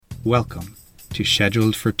Welcome to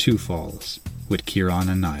Scheduled for Two Falls with Kieran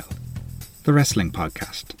and Niall, the wrestling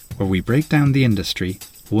podcast where we break down the industry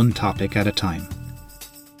one topic at a time.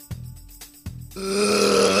 What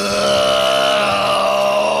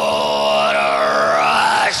a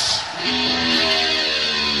rush!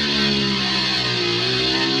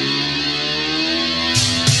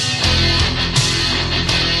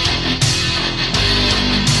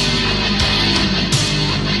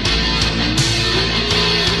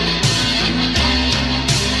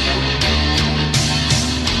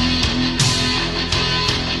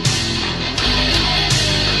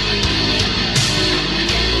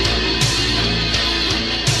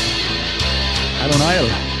 Hello Niall,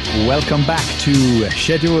 welcome back to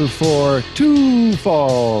Schedule for Two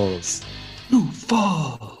Falls. Two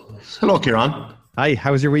Falls. Hello, Kieran. Hi,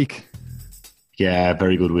 how was your week? Yeah,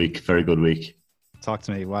 very good week. Very good week. Talk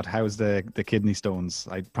to me. How's the kidney stones?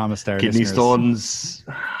 I promised our Kidney listeners.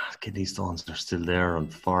 Kidney stones are still there,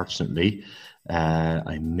 unfortunately.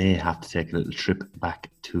 I may have to take a little trip back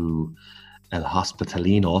to El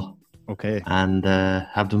Hospitalino. Okay. And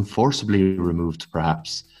have them forcibly removed,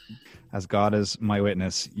 perhaps. As God is my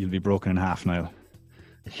witness, you'll be broken in half, Niall.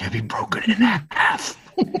 You'll be broken in half.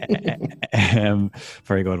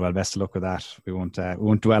 Very good. Well, best of luck with that. We won't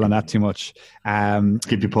dwell on that too much.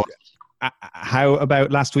 Keep you posted. How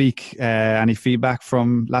about last week? Any feedback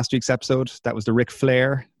from last week's episode? That was the Ric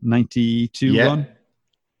Flair 92 run.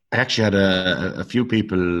 I actually had a few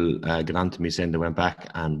people get on to me saying they went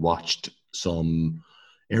back and watched some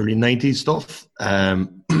early 90s stuff,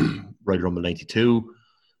 Royal Rumble 92,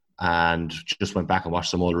 and just went back and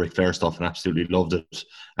watched some old Ric Flair stuff and absolutely loved it.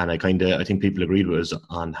 And I think people agreed with us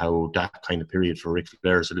on how that kind of period for Ric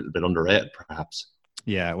Flair is a little bit underrated, perhaps.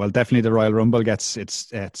 Yeah, well, definitely the Royal Rumble gets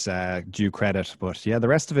its due credit, but yeah, the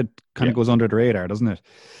rest of it kind of goes under the radar, doesn't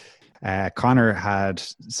it? Connor had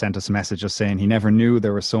sent us a message just saying he never knew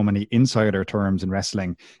there were so many insider terms in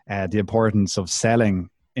wrestling, the importance of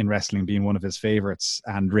selling in wrestling being one of his favorites,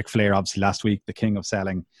 and Ric Flair obviously last week, the king of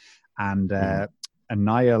selling. And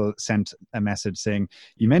Niall sent a message saying,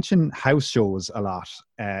 you mentioned house shows a lot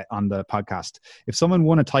on the podcast. If someone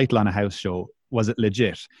won a title on a house show, was it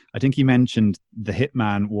legit? I think he mentioned the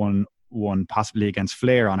Hitman won possibly against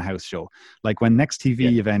Flair on a house show. Like when next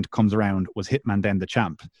TV event comes around, was Hitman then the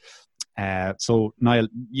champ? So Niall,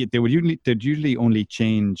 they'd usually only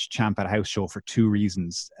change champ at a house show for two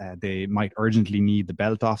reasons. They might urgently need the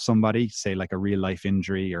belt off somebody, say like a real life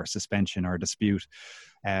injury or suspension or a dispute.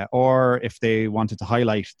 Or if they wanted to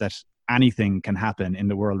highlight that anything can happen in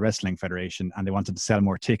the World Wrestling Federation and they wanted to sell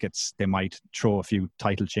more tickets, they might throw a few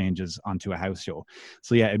title changes onto a house show.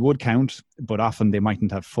 So yeah, it would count, but often they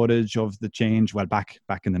mightn't have footage of the change. Well, back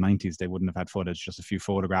in the 90s, they wouldn't have had footage, just a few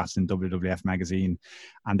photographs in WWF magazine.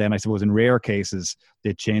 And then I suppose in rare cases,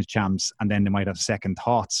 they'd change champs and then they might have second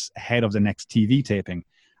thoughts ahead of the next TV taping.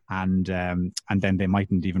 And then they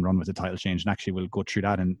mightn't even run with the title change. And actually, we'll go through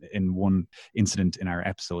that in one incident in our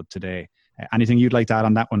episode today. Anything you'd like to add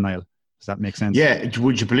on that one, Niall? Does that make sense? Yeah,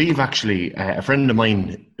 would you believe actually a friend of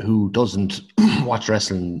mine who doesn't watch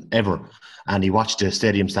wrestling ever, and he watched the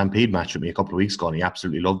Stadium Stampede match with me a couple of weeks ago and he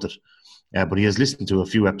absolutely loved it. But he has listened to a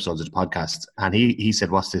few episodes of the podcast and he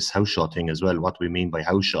said, what's this house show thing as well? What do we mean by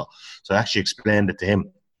house show? So I actually explained it to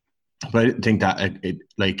him. But I didn't think that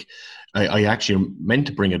I actually meant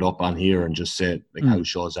to bring it up on here and just say house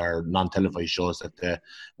shows are non-televised shows that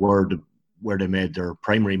where they made their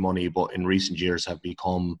primary money, but in recent years have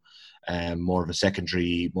become more of a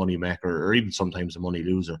secondary money maker or even sometimes a money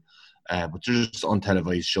loser. But they're just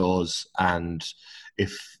untelevised shows, and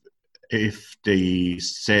if they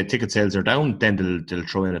say ticket sales are down, then they'll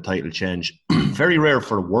throw in a title change. Very rare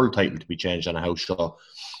for a world title to be changed on a house show.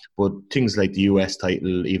 But things like the US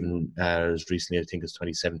title, even as recently, I think it's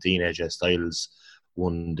 2017, AJ Styles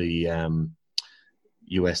won the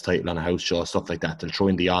US title on a house show, stuff like that. They'll throw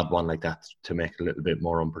in the odd one like that to make it a little bit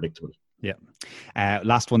more unpredictable. Yeah.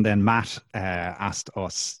 Last one then, Matt asked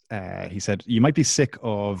us, he said, you might be sick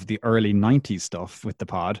of the early 90s stuff with the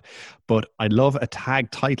pod, but I'd love a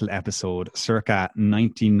tag title episode circa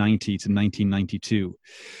 1990 to 1992.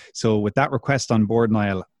 So with that request on board,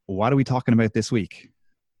 Niall, what are we talking about this week?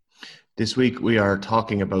 This week we are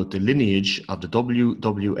talking about the lineage of the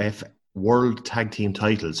WWF World Tag Team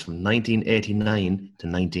titles from 1989 to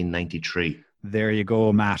 1993. There you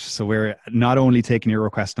go, Matt. So we're not only taking your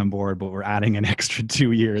request on board, but we're adding an extra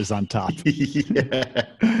 2 years on top.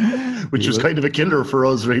 Which was kind of a killer for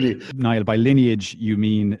us, really. Niall, by lineage, you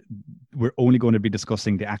mean we're only going to be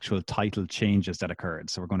discussing the actual title changes that occurred.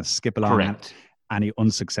 So we're going to skip along. Correct. any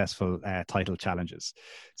unsuccessful title challenges.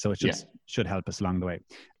 So it should help us along the way.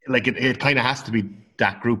 Like it kind of has to be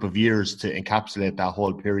that group of years to encapsulate that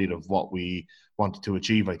whole period of what we wanted to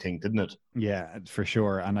achieve, I think, didn't it? Yeah, for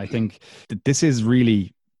sure. And I think that this is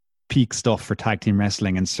really peak stuff for tag team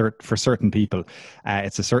wrestling, and for certain people.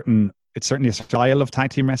 It's certainly a style of tag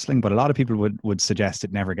team wrestling, but a lot of people would suggest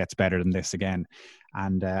it never gets better than this again.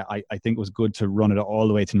 And I think it was good to run it all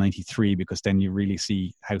the way to 93, because then you really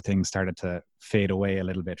see how things started to fade away a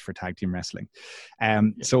little bit for tag team wrestling.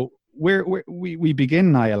 So we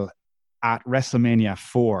begin, Niall, at WrestleMania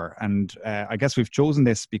 4. And I guess we've chosen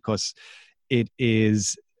this because it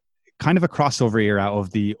is kind of a crossover era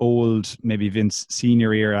of the old, maybe Vince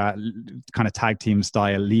Senior era kind of tag team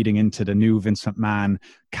style, leading into the new Vince McMahon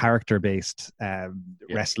character-based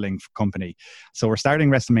wrestling company. So we're starting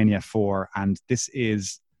WrestleMania 4, and this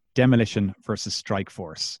is Demolition versus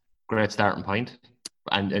Strikeforce. Great starting point.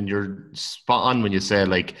 And you're spot on when you say,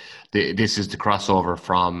 like, this is the crossover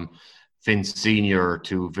from Vince Senior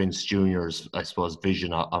to Vince Junior's, I suppose,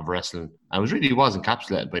 vision of wrestling. And it was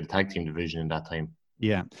encapsulated by the tag team division in that time.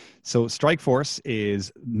 Yeah. So Strikeforce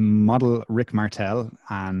is model Rick Martel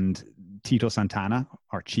and Tito Santana,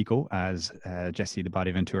 or Chico, as Jesse the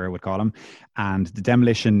Body Ventura would call him. And the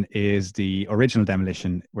Demolition is the original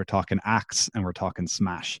Demolition. We're talking Axe and we're talking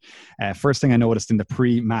Smash. First thing I noticed in the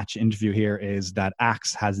pre-match interview here is that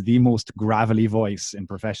Axe has the most gravelly voice in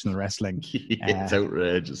professional wrestling. It's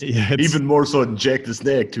outrageous. Yeah, even more so than Jake the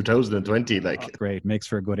Snake 2020. Great, makes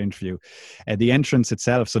for a good interview. The entrance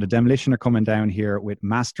itself, so the Demolition are coming down here with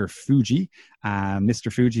Master Fuji.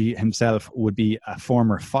 Mr. Fuji himself would be a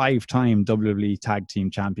former 5-time WWE Tag Team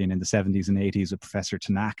Champion in the 70s and 80s with Professor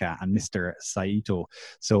Tanaka and Mr. Saito.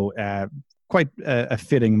 So quite a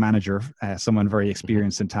fitting manager, someone very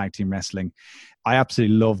experienced in tag team wrestling. I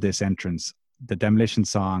absolutely love this entrance. The Demolition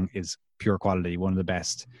song is pure quality, one of the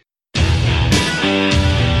best.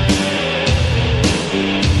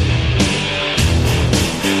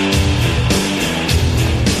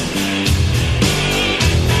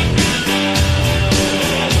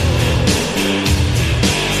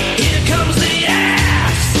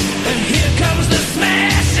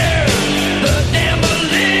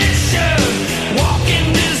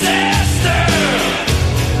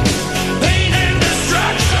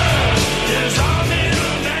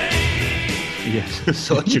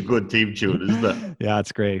 Such a good team tune, isn't it? Yeah,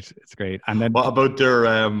 it's great. It's great. And then, what about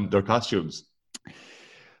their costumes?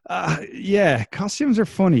 Yeah, costumes are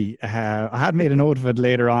funny. I had made a note of it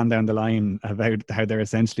later on down the line about how they're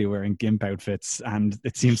essentially wearing gimp outfits, and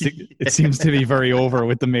it seems to be very over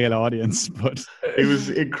with the male audience. But it was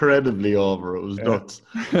incredibly over. It was nuts.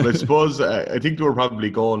 But I suppose I think they were probably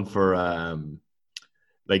going for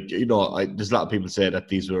there's a lot of people say that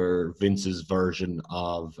these were Vince's version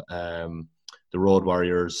of the Road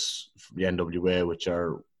Warriors from the NWA, which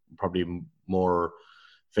are probably more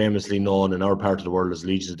famously known in our part of the world as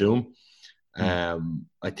Legions of Doom.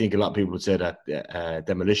 I think a lot of people would say that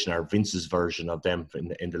Demolition are Vince's version of them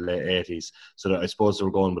in the late 80s. So that I suppose they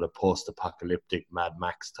were going with a post-apocalyptic Mad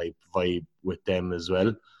Max type vibe with them as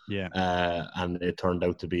well. Yeah. And it turned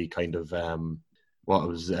out to be kind of the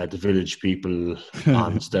Village People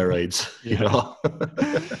on steroids, you know.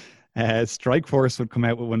 Strikeforce would come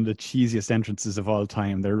out with one of the cheesiest entrances of all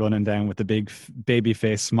time. They're running down with the big baby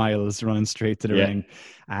face smiles, running straight to the ring.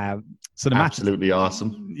 So the match, absolutely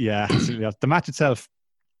awesome. Yeah, absolutely. The match itself,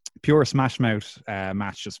 pure smash mouth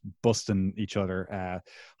match, just busting each other.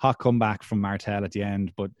 Hot comeback from Martel at the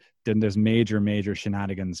end, but then there's major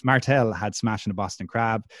shenanigans. Martel had smashing a Boston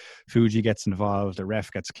Crab. Fuji gets involved. The ref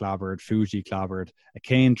gets clobbered. Fuji clobbered. A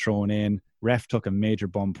cane thrown in. Ref took a major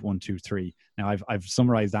bump, 1, 2, 3. Now, I've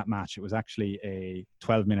summarized that match. It was actually a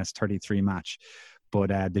 12 minutes, 33 match. But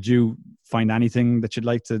did you find anything that you'd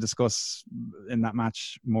like to discuss in that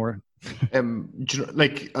match more? I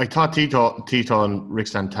thought Tito and Rick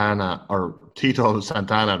Santana, or Tito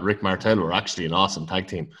Santana and Rick Martel were actually an awesome tag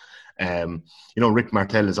team. Rick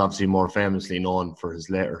Martel is obviously more famously known for his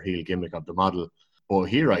later heel gimmick of the model. But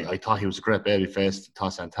here, I thought he was a great babyface. I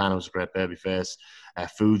thought Santana was a great babyface.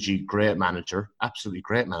 Fuji, great manager. Absolutely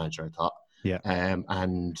great manager, I thought. Yeah.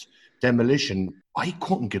 And Demolition, I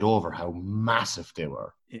couldn't get over how massive they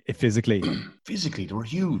were. Physically, they were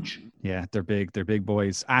huge. Yeah, they're big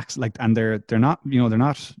boys. Axe, and they're not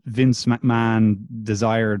Vince McMahon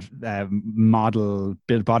desired model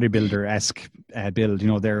build bodybuilder-esque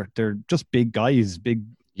build. They're just big guys, big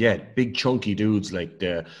Yeah, big chunky dudes, like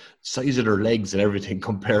the size of their legs and everything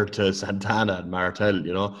compared to Santana and Martel,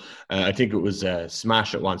 you know. I think it was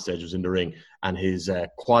Smash at one stage was in the ring, and his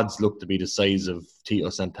quads looked to be the size of Tito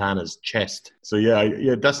Santana's chest. So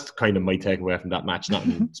yeah, that's kind of my takeaway from that match.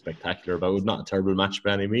 Nothing spectacular about it, not a terrible match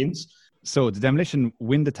by any means. So the Demolition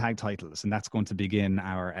win the tag titles, and that's going to begin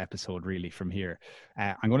our episode really from here.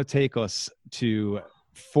 I'm going to take us to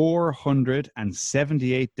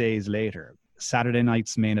 478 days later. Saturday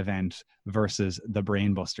night's main event versus the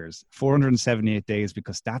Brainbusters. 478 days,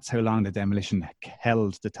 because that's how long the Demolition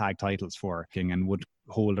held the tag titles for, and would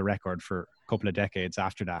hold a record for a couple of decades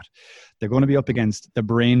after that. They're going to be up against the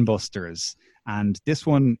Brainbusters, and this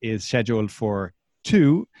one is scheduled for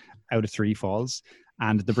 2 out of 3 falls.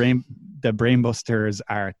 And the Brainbusters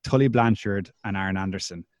are Tully Blanchard and Aaron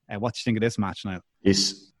Anderson. What do you think of this match, Niall?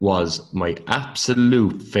 This was my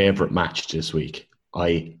absolute favourite match this week.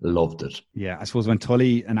 I loved it. Yeah, I suppose when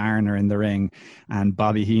Tully and Aaron are in the ring and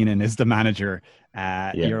Bobby Heenan is the manager,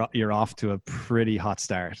 you're off to a pretty hot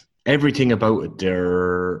start. Everything about it,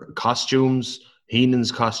 their costumes, Heenan's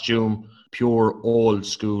costume, pure old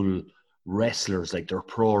school wrestlers, like they're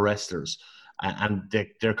pro wrestlers. And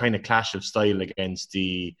their kind of clash of style against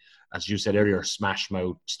the, as you said earlier, Smash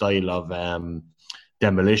Mouth style of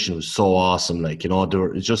Demolition was so awesome. Like, you know,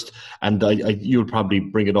 it's just, and you'll probably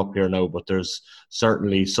bring it up here now, but there's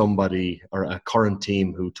certainly somebody or a current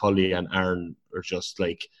team who Tully and Aaron are just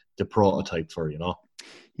like the prototype for, you know.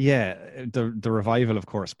 Yeah, the revival, of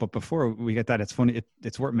course. But before we get that, it's funny.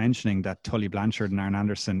 It's worth mentioning that Tully Blanchard and Aaron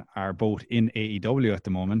Anderson are both in AEW at the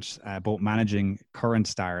moment, both managing current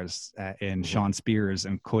stars in Sean Spears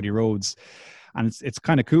and Cody Rhodes, and it's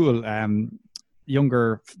kind of cool.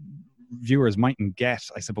 Younger viewers mightn't get,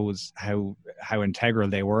 I suppose, how integral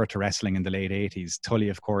they were to wrestling in the late 80s. Tully,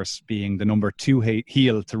 of course, being the number 2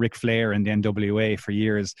 heel to Ric Flair in the NWA for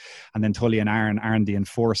years, and then Tully and Aaron the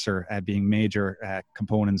Enforcer, being major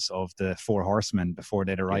components of the Four Horsemen before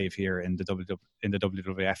they'd arrive here in the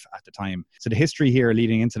WWF at the time. So the history here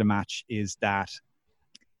leading into the match is that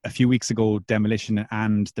a few weeks ago, Demolition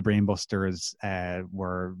and the Brainbusters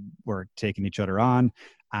were taking each other on,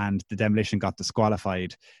 and the Demolition got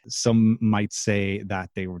disqualified. Some might say that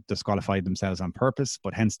they were disqualified themselves on purpose,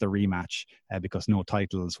 but hence the rematch, because no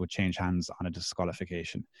titles would change hands on a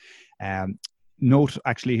disqualification. Note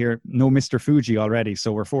actually here, no Mr. Fuji already.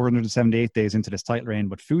 So we're 478 days into this title reign,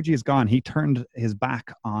 but Fuji is gone. He turned his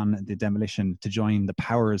back on the Demolition to join the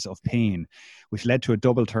Powers of Pain, which led to a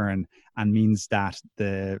double turn and means that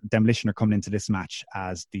the Demolition are coming into this match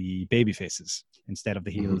as the babyfaces instead of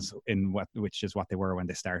the heels, which is what they were when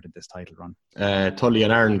they started this title run. Tully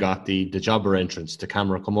and Aaron got the jobber entrance. The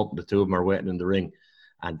camera come up, the two of them are waiting in the ring,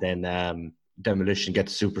 and then Demolition get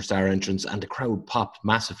the superstar entrance, and the crowd popped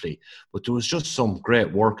massively. But there was just some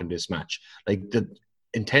great work in this match. Like, the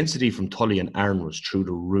intensity from Tully and Aaron was through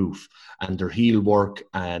the roof, and their heel work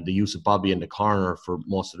and the use of Bobby in the corner for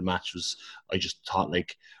most of the match was, I just thought,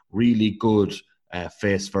 like, really good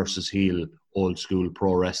face versus heel old school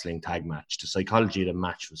pro wrestling tag match. The psychology of the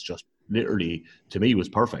match was just literally, to me, was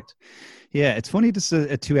perfect. Yeah, it's funny this is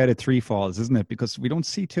a 2 out of 3 falls, isn't it? Because we don't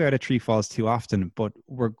see 2 out of 3 falls too often, but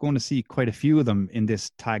we're going to see quite a few of them in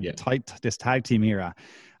this tag team era.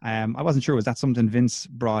 I wasn't sure, was that something Vince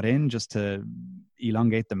brought in just to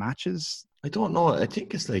elongate the matches? I don't know. I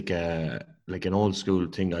think it's like an old school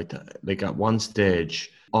thing. Like at one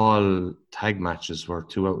stage, all tag matches were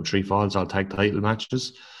 2 out of 3 falls, all tag title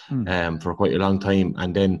matches, for quite a long time.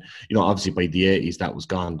 And then, you know, obviously by the 80s that was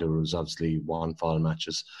gone. There was obviously 1 fall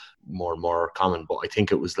matches, more and more common. But I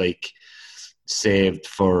think it was like saved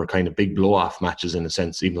for kind of big blow off matches in a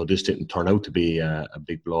sense, even though this didn't turn out to be a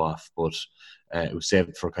big blow off, but it was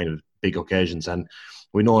saved for kind of big occasions. And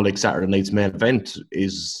we know, like, Saturday night's main event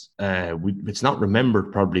is it's not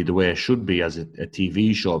remembered probably the way it should be as a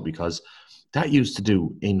TV show, because that used to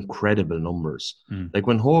do incredible numbers. Like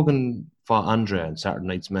when Hogan fought Andre on Saturday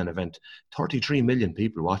night's main event, 33 million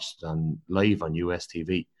people watched it live on US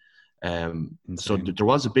TV. So there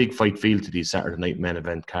was a big fight feel to these Saturday night main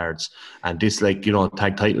event cards, and this, like, you know,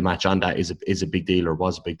 tag title match on that is a big deal, or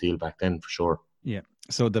was a big deal back then for sure. Yeah.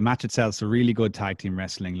 So the match itself is really good tag team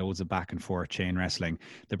wrestling, loads of back and forth chain wrestling.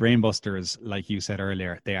 The Brainbusters, like you said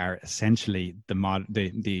earlier, they are essentially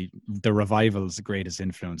the revival's greatest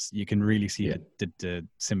influence. You can really see the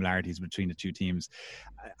similarities between the two teams.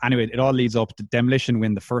 Anyway, it all leads up to Demolition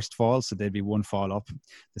win the first fall, so they'd be 1 fall up.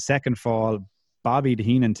 The second fall, Bobby the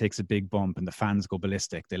Heenan takes a big bump and the fans go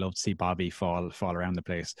ballistic. They love to see Bobby fall around the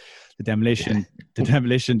place. The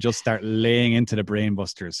Demolition just start laying into the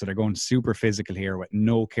Brainbusters. So they're going super physical here with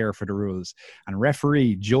no care for the rules. And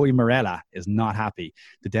referee Joey Morella is not happy.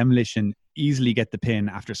 The Demolition easily get the pin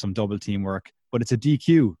after some double team work, but it's a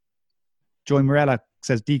DQ. Joey Morella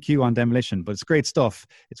says DQ on Demolition, but it's great stuff.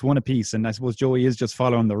 It's one apiece, and I suppose Joey is just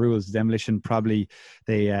following the rules. Demolition probably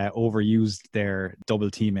they overused their double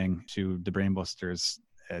teaming to the Brainbusters'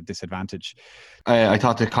 disadvantage. I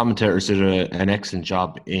thought the commentators did an excellent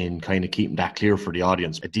job in kind of keeping that clear for the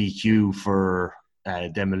audience. A DQ for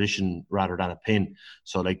Demolition rather than a pin.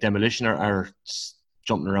 So like Demolition are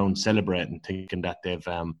jumping around celebrating, thinking that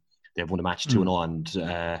they've won a match 2-0, and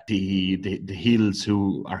the heels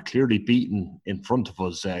who are clearly beaten in front of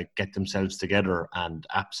us get themselves together, and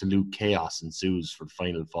absolute chaos ensues for the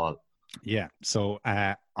final fall. Yeah, so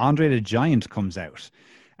Andre the Giant comes out.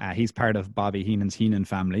 He's part of Bobby Heenan's Heenan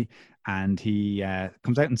family, and he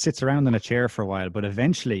comes out and sits around in a chair for a while, but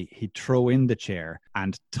eventually he'd throw in the chair,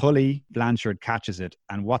 and Tully Blanchard catches it,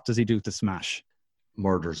 and what does he do to Smash?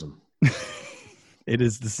 Murders him. It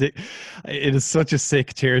is such a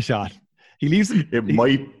sick chair shot. He leaves him.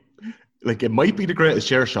 It might be the greatest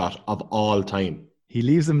chair shot of all time. He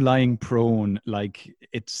leaves him lying prone, like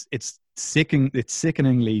it's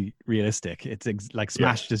sickeningly realistic. It's like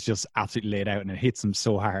Smash is just absolutely laid out, and it hits him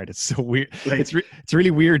so hard. It's so weird. Like, it's a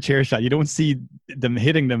really weird chair shot. You don't see them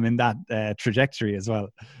hitting them in that trajectory as well.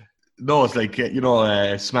 No, it's like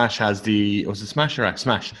Smash has Smash or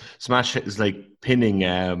Smash? Smash is like pinning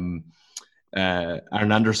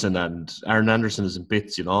Arn Anderson, and Arn Anderson is in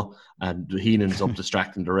bits, and Heenan's up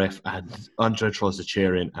distracting the ref, and Andre throws the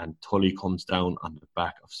chair in, and Tully comes down on the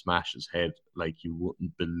back of Smash's head like you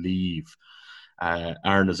wouldn't believe.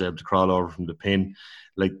 Arn is able to crawl over from the pin.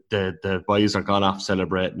 Like the boys are gone off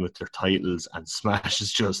celebrating with their titles, and Smash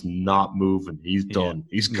is just not moving. He's done.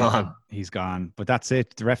 He's gone. He's gone. But that's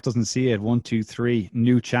it. The ref doesn't see it. 1, 2, 3,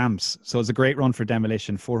 new champs. So it's a great run for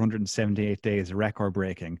Demolition. 478 days, record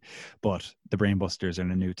breaking. But the Brainbusters are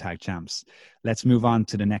the new tag champs. Let's move on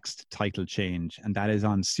to the next title change, and that is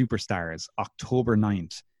on Superstars, October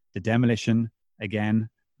 9th. The Demolition again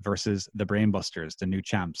versus the Brainbusters, the new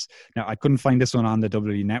champs. Now, I couldn't find this one on the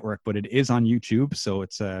WWE Network, but it is on YouTube, so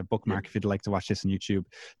it's a bookmark if you'd like to watch this on YouTube.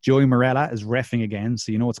 Joey Morella is reffing again,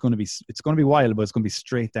 so it's going to be wild, but it's going to be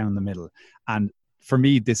straight down the middle. And for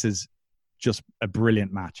me, this is just a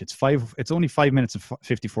brilliant match. It's only 5 minutes and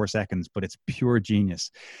 54 seconds, but it's pure genius.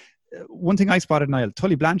 One thing I spotted, Niall,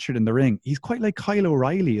 Tully Blanchard in the ring, he's quite like Kyle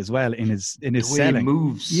O'Reilly as well in his selling. He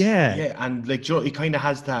moves. Yeah, and like Joe, he kind of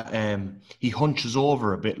has that. He hunches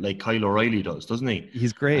over a bit like Kyle O'Reilly does, doesn't he?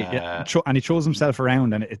 He's great, and he throws himself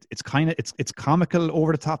around, and it's kind of it's comical,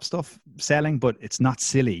 over the top stuff selling, but it's not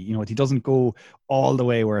silly. He doesn't go all the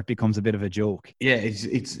way where it becomes a bit of a joke. Yeah,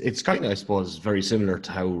 it's kind of, I suppose, very similar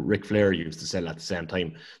to how Ric Flair used to sell at the same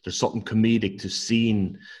time. There's something comedic to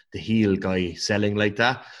seeing the heel guy selling like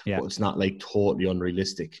that, but it's not like totally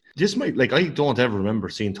unrealistic. I don't ever remember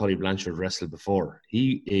seeing Tully Blanchard wrestle before.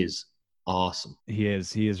 He is awesome. He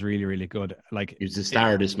is really, really good. Like, he was the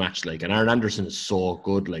star of this match, and Arn Anderson is so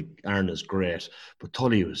good. Like, Arn is great, but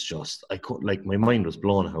Tully was just, my mind was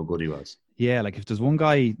blown how good he was. Yeah, like if there's one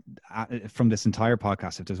guy from this entire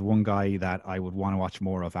podcast, if there's one guy that I would want to watch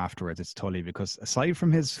more of afterwards, it's Tully, because aside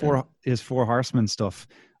from his four horsemen stuff,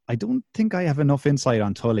 I don't think I have enough insight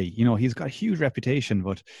on Tully. He's got a huge reputation,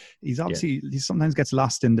 but he's obviously he sometimes gets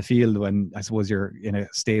lost in the field when, I suppose, you're in a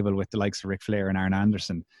stable with the likes of Ric Flair and Arn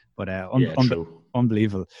Anderson. But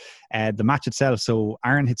unbelievable. The match itself, so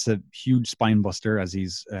Arn hits a huge spine buster, as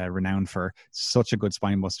he's renowned for. Such a good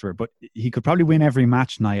spine buster. But he could probably win every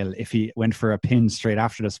match, Niall, if he went for a pin straight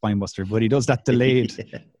after the spine buster. But he does that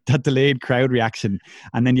delayed crowd reaction,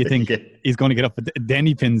 and then you think he's going to get up, but then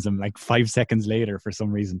he pins him like 5 seconds later for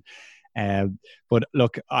some reason. But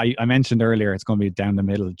look, I mentioned earlier it's going to be down the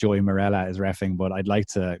middle. Joey Morella is reffing, but I'd like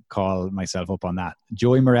to call myself up on that.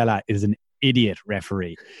 Joey Morella is an idiot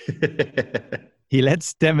referee. He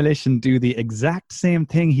lets Demolition do the exact same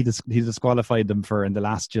thing he disqualified them for in the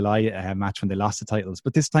last July match when they lost the titles,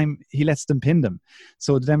 but this time he lets them pin them.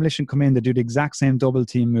 So the Demolition come in, they do the exact same double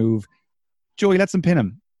team move. Joey lets them pin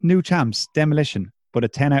him. New champs, Demolition, but a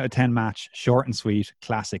 10 out of 10 match, short and sweet,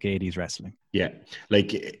 classic 80s wrestling. Yeah,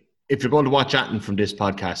 like if you're going to watch anything from this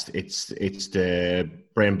podcast, it's the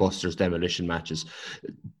Brainbusters Demolition matches.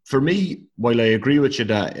 For me, while I agree with you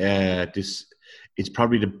that this is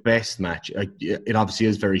probably the best match, it obviously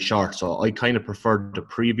is very short, so I kind of preferred the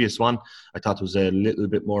previous one. I thought there was a little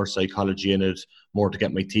bit more psychology in it, more to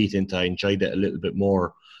get my teeth into. I enjoyed it a little bit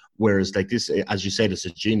more. Whereas like this, as you said, it's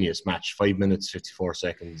a genius match. 5 minutes, 54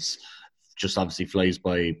 seconds. Just obviously flies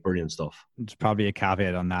by. Brilliant stuff. There's probably a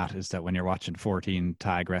caveat on that is that when you're watching 14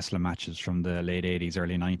 tag wrestling matches from the late 80s,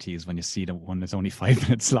 early 90s, when you see the one that's only 5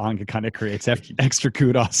 minutes long, it kind of creates extra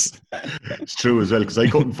kudos. It's true as well, because I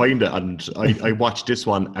couldn't find it, and I watched this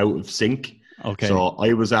one out of sync. Okay. So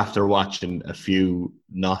I was after watching a few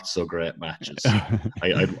not so great matches.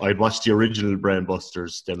 I'd watched the original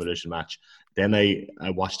Brainbusters Demolition match. Then I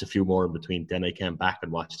watched a few more in between. Then I came back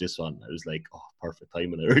and watched this one. I was like, oh, perfect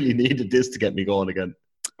timing. I really needed this to get me going again.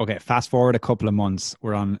 Okay, fast forward a couple of months.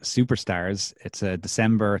 We're on Superstars. It's a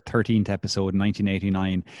December 13th episode,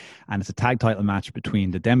 1989. And it's a tag title match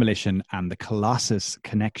between the Demolition and the Colossus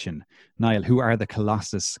Connection. Niall, who are the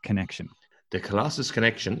Colossus Connection? The Colossus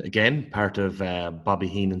Connection, again, part of Bobby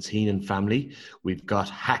Heenan's Heenan family. We've got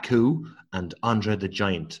Haku and Andre the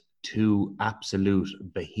Giant, two absolute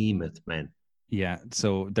behemoth men. Yeah,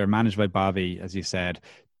 so they're managed by Bobby, as you said.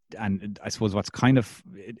 And I suppose what's kind of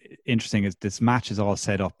interesting is this match is all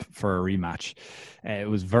set up for a rematch. It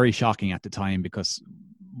was very shocking at the time because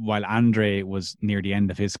while Andre was near the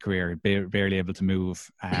end of his career, barely able to move,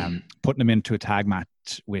 putting him into a tag match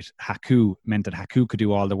with Haku meant that Haku could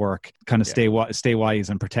do all the work, kind of stay wise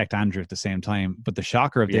and protect Andre at the same time. But the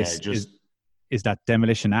shocker of this is that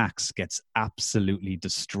Demolition Axe gets absolutely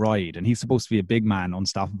destroyed, and he's supposed to be a big man,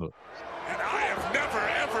 unstoppable. And I have never,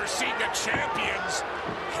 ever seen the champions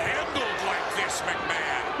handled like this,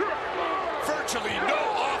 McMahon. Virtually no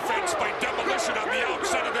offense by Demolition on the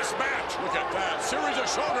outset of this match. Look at that. Series of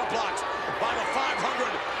shoulder blocks by the 500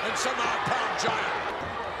 and some odd pound giant.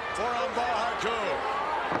 For Anvar Haku.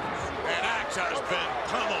 And Axe has been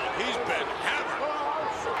pummeled. He's been hammered.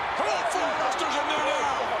 Come on, four busters in there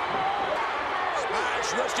now. Smash,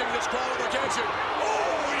 risking disqualification.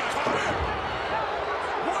 Oh, he caught him.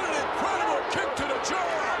 What an incredible kick to the jaw.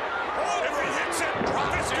 Oh, if he hits it,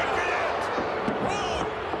 this could be it. 1,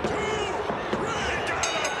 2, 3. Got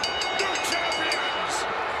him. New champions.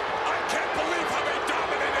 I can't believe how they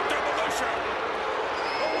dominated Demolition.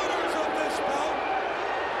 The winners of this bout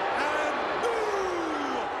and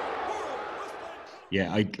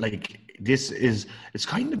Yeah, it's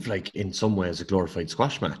kind of like in some ways a glorified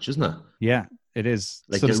squash match, isn't it? Yeah, it is.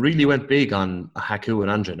 Like So it really went big on Haku and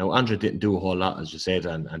Andre. Now Andre didn't do a whole lot, as you said,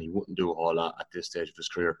 and he wouldn't do a whole lot at this stage of his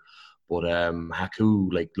career. But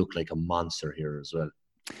Haku looked like a monster here as well.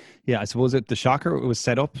 Yeah, I suppose the shocker was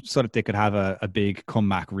set up so that they could have a big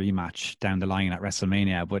comeback rematch down the line at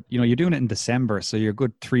WrestleMania. But, you're doing it in December, so you're a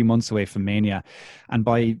good 3 months away from Mania. And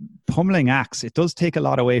by pummeling Axe, it does take a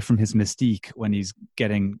lot away from his mystique when he's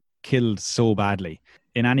getting killed so badly.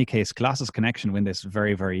 In any case, Colossus Connection win this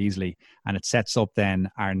very, very easily. And it sets up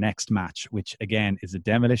then our next match, which again is a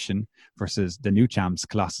Demolition versus the new champs,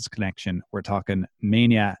 Colossus Connection. We're talking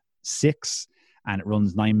Mania 6, and it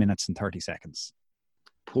runs 9 minutes and 30 seconds.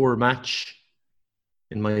 Poor match,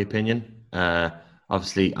 in my opinion.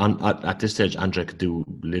 Obviously, at this stage, Andre could do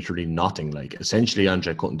literally nothing. Like, essentially,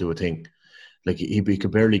 Andre couldn't do a thing. Like, he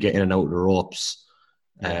could barely get in and out of the ropes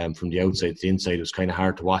from the outside to the inside. It was kind of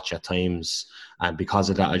hard to watch at times. And because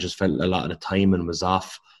of that, I just felt a lot of the timing was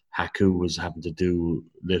off. Haku was having to do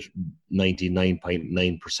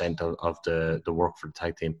 99.9% of the work for the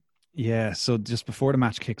tag team. Yeah, so just before the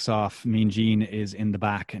match kicks off, Mean Gene is in the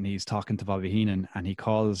back and he's talking to Bobby Heenan and he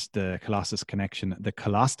calls the Colossus Connection the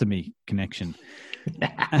Colostomy Connection.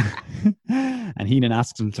 And Heenan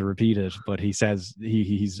asks him to repeat it, but he says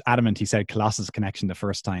he's adamant he said Colossus Connection the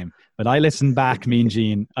first time. But I listened back, Mean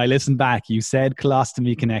Gene. I listened back. You said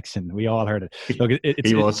Colostomy Connection. We all heard it. Look,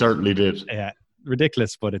 He most certainly did. Yeah.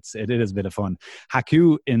 Ridiculous, but it is a bit of fun.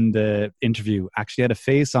 Haku in the interview actually had a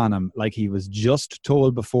face on him like he was just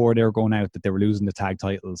told before they were going out that they were losing the tag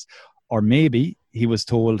titles, or maybe he was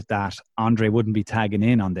told that Andre wouldn't be tagging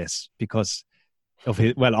in on this because of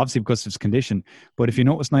his, well, obviously because of his condition. But if you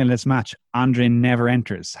notice now in this match, Andre never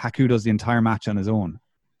enters. Haku does the entire match on his own.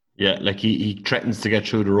 Yeah, like he threatens to get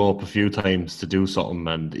through the rope a few times to do something,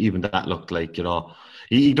 and even that looked like,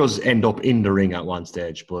 he does end up in the ring at one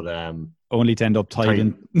stage, but only to end up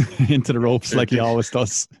tied into the ropes like he always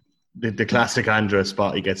does. The classic Andre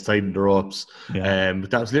spot, he gets tied in the ropes. Yeah.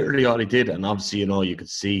 But that was literally all he did, and obviously, you could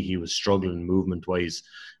see he was struggling movement-wise,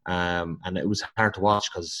 and it was hard to watch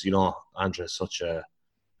because, Andre is such a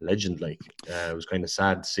legend. Like, it was kind of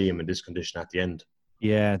sad to see him in this condition at the end.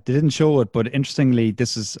 Yeah, they didn't show it, but interestingly,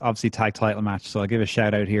 this is obviously tag title match. So I'll give a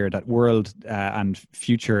shout out here that world and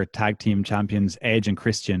future tag team champions Edge and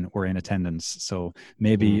Christian were in attendance. So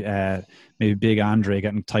maybe Big Andre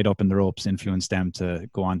getting tied up in the ropes influenced them to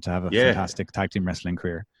go on to have a fantastic tag team wrestling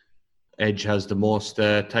career. Edge has the most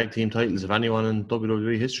tag team titles of anyone in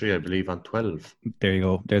WWE history, I believe, on 12. There you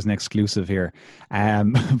go. There's an exclusive here.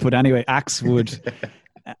 But anyway, Axe would...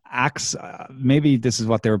 Axe, maybe this is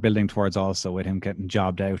what they were building towards also, with him getting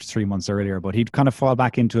jobbed out 3 months earlier, but he'd kind of fall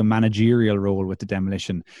back into a managerial role with the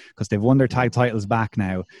Demolition because they've won their tag titles back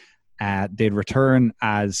now. They'd return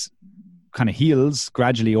as kind of heels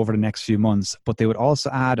gradually over the next few months, but they would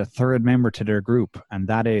also add a third member to their group, and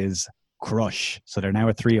that is Crush. So they're now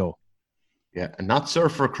a trio. Yeah, and not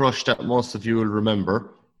Surfer Crush that most of you will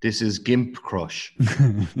remember. This is Gimp Crush.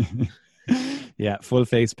 Yeah, full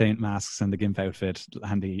face paint masks and the Gimp outfit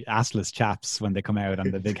and the assless chaps when they come out on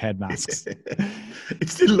the big head masks. It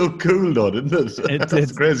still look cool though, doesn't it?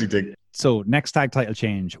 That's a crazy thing. So next tag title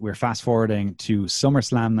change, we're fast forwarding to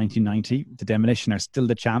SummerSlam 1990. The Demolition are still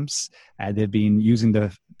the champs. They've been using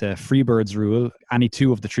the Freebirds rule. Any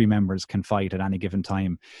two of the three members can fight at any given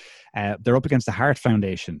time. They're up against the Hart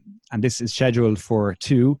Foundation, and this is scheduled for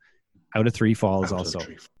 2 out of 3 falls also.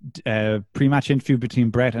 Pre-match interview between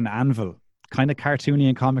Brett and Anvil. Kind of cartoony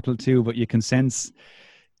and comical too, but can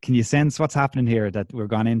you sense what's happening here, that we're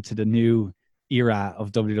gone into the new era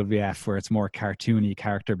of WWF where it's more cartoony,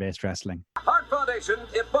 character-based wrestling? Hart Foundation,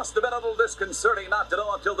 it must have been a little disconcerting not to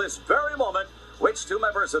know until this very moment which 2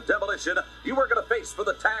 members of Demolition you were going to face for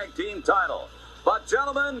the tag team title. But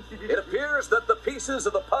gentlemen, it appears that the pieces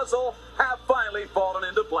of the puzzle have finally fallen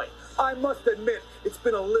into place. I must admit, it's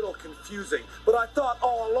been a little confusing, but I thought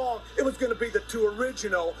all along it was going to be the 2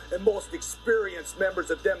 original and most experienced members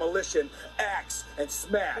of Demolition, Axe and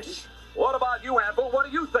Smash. What about you, Anvil? What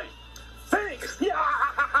do you think? Think? Yeah!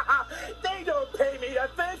 They don't pay me to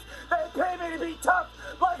think. They pay me to be tough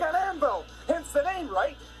like an anvil. Hence the name,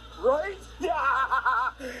 right? Right?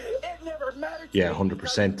 Yeah! It never mattered. Yeah,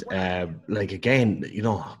 100%. Like, again,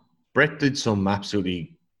 Brett did some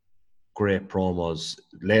absolutely great promos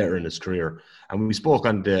later in his career, and we spoke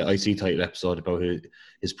on the IC title episode about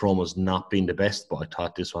his promos not being the best, but I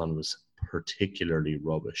thought this one was particularly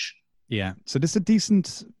rubbish. Yeah, so this is a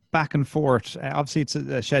decent back and forth. Obviously, it's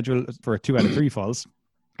a schedule for 2 out of 3 falls,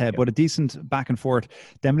 but a decent back and forth.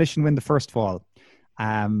 Demolition win the first fall.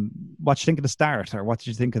 What did you think of the start, or what did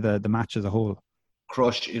you think of the match as a whole?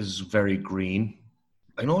 Crush is very green.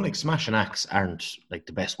 I know, like, Smash and Axe aren't like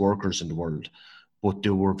the best workers in the world, but they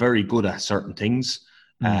were very good at certain things.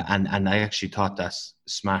 And I actually thought that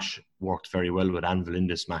Smash worked very well with Anvil in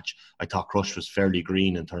this match. I thought Crush was fairly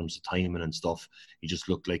green in terms of timing and stuff. He just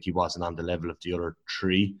looked like he wasn't on the level of the other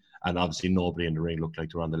 3. And obviously nobody in the ring looked like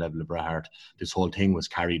they were on the level of Bret Hart. This whole thing was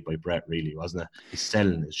carried by Bret, really, wasn't it? His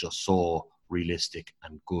selling is just so realistic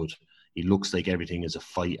and good. He looks like everything is a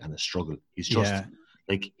fight and a struggle. He's just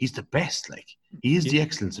like, he's the best. Like, he is the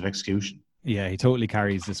excellence of execution. Yeah, he totally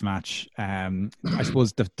carries this match. I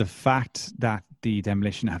suppose the fact that the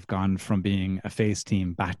Demolition have gone from being a face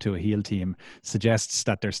team back to a heel team suggests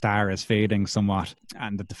that their star is fading somewhat,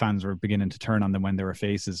 and that the fans were beginning to turn on them when they were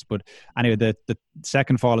faces. But anyway, the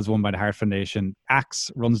second fall is won by the Hart Foundation. Axe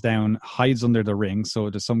runs down, hides under the ring, so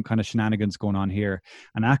there's some kind of shenanigans going on here.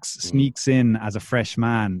 And Axe sneaks in as a fresh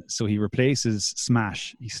man, so he replaces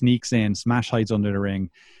Smash. He sneaks in, Smash hides under the ring,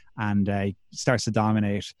 and he starts to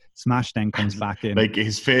dominate. Smash then comes back in. Like,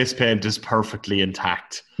 his face paint is perfectly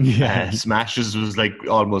intact. Yeah. Smash's was like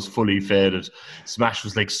almost fully faded. Smash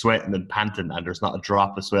was like sweating and panting, and there's not a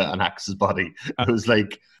drop of sweat on Axe's body. It was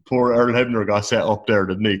like poor Earl Hebner got set up there,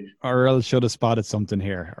 didn't he? Earl should have spotted something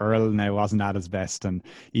here. Earl now wasn't at his best, and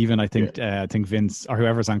even I think Vince or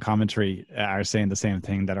whoever's on commentary are saying the same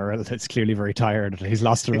thing, that Earl is clearly very tired. He's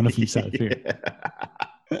lost a run of himself here.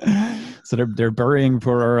 So they're burying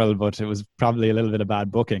poor Earl, but it was probably a little bit of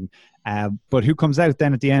bad booking. But who comes out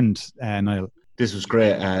then at the end, Niall? This was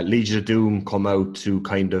great. Legion of Doom come out to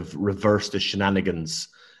kind of reverse the shenanigans.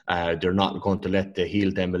 They're not going to let the heel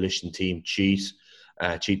Demolition team cheat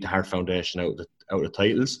the Hart Foundation out of the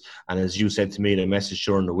titles. And as you said to me in a message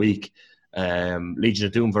during the week, Legion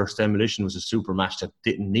of Doom versus Demolition was a super match that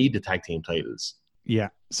didn't need the tag team titles. Yeah,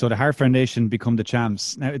 so the Hart Foundation become the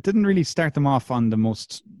champs. Now, it didn't really start them off on the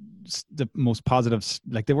most positive.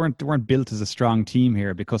 Like, they weren't built as a strong team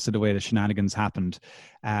here because of the way the shenanigans happened.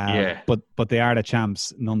 But they are the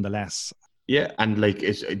champs nonetheless. Yeah, and like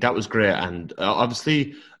that was great. And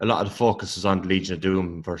obviously, a lot of the focus is on Legion of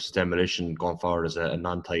Doom versus Demolition going forward as a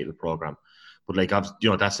non-title program. But like,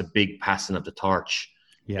 that's a big passing of the torch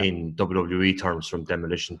in WWE terms from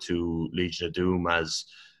Demolition to Legion of Doom as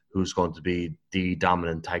who's going to be the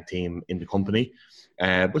dominant tag team in the company.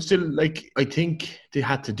 But still, like, I think they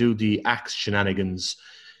had to do the Axe shenanigans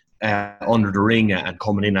under the ring and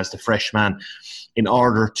coming in as the fresh man in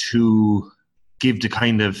order to give the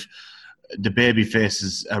kind of the baby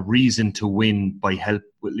faces a reason to win by help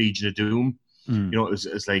with Legion of Doom. You know, it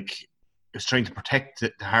was like it was trying to protect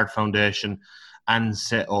the Hart Foundation and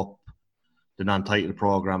set up the non-title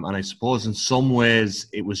program. And I suppose in some ways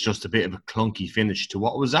it was just a bit of a clunky finish to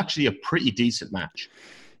what was actually a pretty decent match.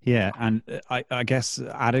 Yeah, and I guess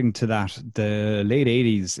adding to that, the late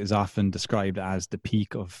 80s is often described as the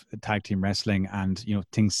peak of tag team wrestling, and you know,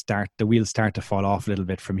 the wheels start to fall off a little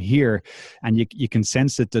bit from here, and you can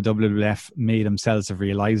sense that the WWF may themselves have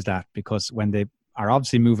realized that, because when they are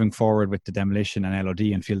obviously moving forward with the Demolition and LOD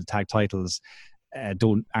and feel the tag titles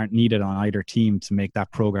aren't needed on either team to make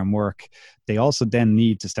that program work, they also then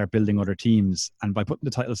need to start building other teams, and by putting the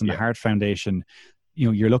titles in the Hart Foundation, you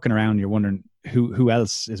know, you're looking around, you're wondering who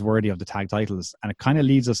else is worthy of the tag titles, and it kind of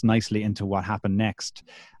leads us nicely into what happened next,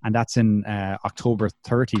 and that's in October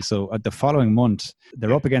 30. So the following month,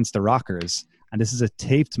 they're up against the Rockers, and this is a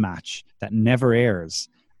taped match that never airs,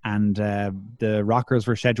 and the Rockers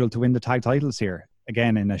were scheduled to win the tag titles here,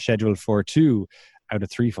 again in a scheduled 4-2 out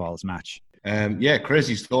of 3 falls match.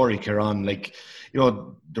 Crazy story, Kieran. Like, you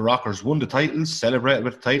know, the Rockers won the titles, celebrated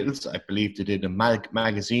with the titles. I believe they did a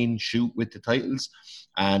magazine shoot with the titles,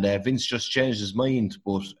 and Vince just changed his mind.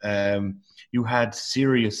 But you had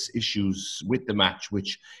serious issues with the match,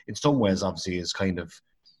 which in some ways obviously is kind of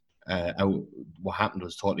out. What happened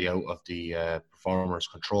was totally out of the performer's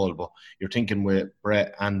control. But you're thinking with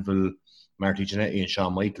Bret, Anvil, Marty Jannetty and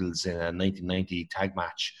Shawn Michaels in a 1990 tag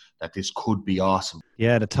match that this could be awesome.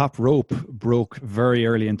 Yeah, the top rope broke very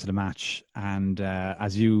early into the match, and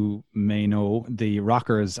as you may know, the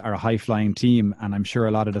Rockers are a high-flying team, and I'm sure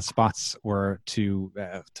a lot of the spots were to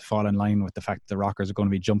fall in line with the fact that the Rockers are going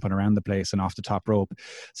to be jumping around the place and off the top rope.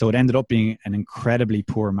 So it ended up being an incredibly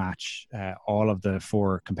poor match. All of the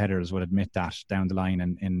 4 competitors would admit that down the line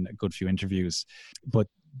in a good few interviews. But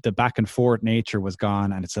the back and forth nature was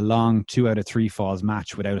gone, and it's a long 2 out of 3 falls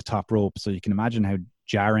match without a top rope. So you can imagine how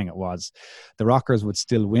jarring it was. The Rockers would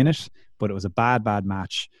still win it, but it was a bad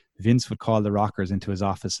match. Vince would call the Rockers into his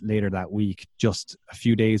office later that week, just a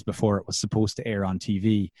few days before it was supposed to air on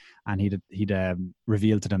TV, and he'd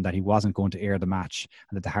revealed to them that he wasn't going to air the match,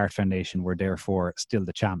 and that the Hart Foundation were therefore still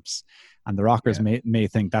the champs. And the Rockers may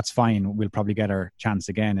think, that's fine, we'll probably get our chance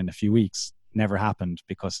again in a few weeks. Never happened,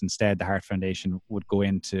 because instead the Hart Foundation would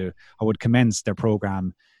would commence their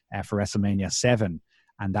program for WrestleMania 7,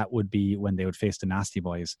 and that would be when they would face the Nasty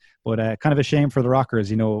Boys. But kind of a shame for the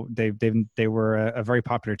Rockers. You know, they were a very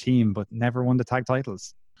popular team, but never won the tag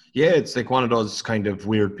titles. Yeah, it's like one of those kind of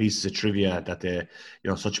weird pieces of trivia that they, you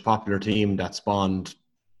know, such a popular team that spawned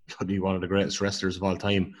could be one of the greatest wrestlers of all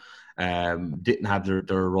time, didn't have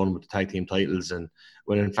their run with the tag team titles, and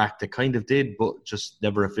when in fact they kind of did, but just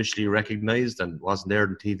never officially recognized and wasn't there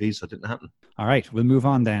on TV, so it didn't happen. All right, we'll move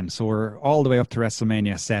on then. So we're all the way up to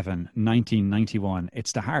WrestleMania 7, 1991.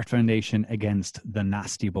 It's the Hart Foundation against the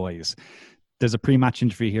Nasty Boys. There's a pre-match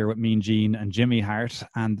interview here with Mean Gene and Jimmy Hart,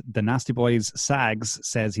 and the Nasty Boys, Sags,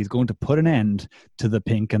 says he's going to put an end to the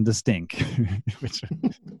pink and the stink. Which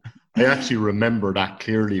I actually remember that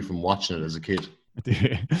clearly from watching it as a kid.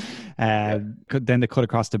 Then they cut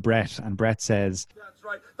across to Bret, and Bret says, That's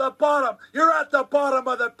right. The bottom. You're at the bottom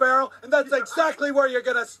of the barrel, and that's exactly where you're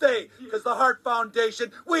going to stay. Because the Hart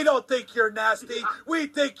Foundation, we don't think you're nasty. We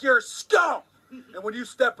think you're scum. And when you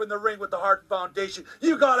step in the ring with the Hart Foundation,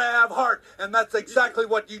 you got to have heart. And that's exactly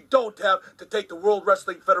what you don't have to take the World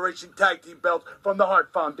Wrestling Federation Tag Team belt from the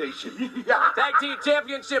Hart Foundation. Tag Team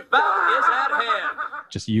Championship bout is at hand.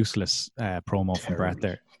 Just useless promo from Bret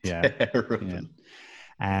there. Yeah. Terrible.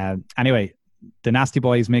 Anyway, the Nasty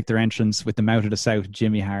Boys make their entrance with the Mouth of the South,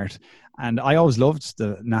 Jimmy Hart. And I always loved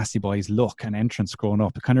the Nasty Boys look and entrance growing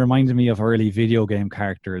up. It kind of reminded me of early video game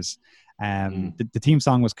characters. The theme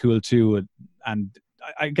song was cool too. And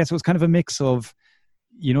I guess it was kind of a mix of,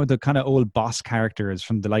 you know, the kind of old boss characters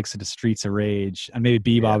from the likes of the Streets of Rage and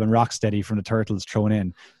maybe Bebop and Rocksteady from the Turtles thrown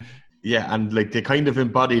in. Yeah, and like they kind of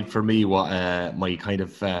embodied for me what my kind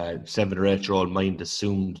of 7 or 8-year-old mind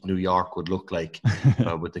assumed New York would look like,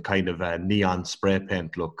 with the kind of neon spray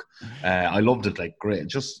paint look. I loved it, like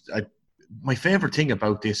great. My favorite thing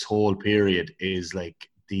about this whole period is like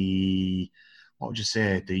the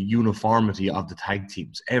uniformity of the tag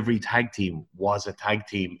teams. Every tag team was a tag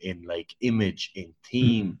team in like image, in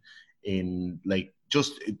theme, in like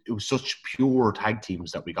just it was such pure tag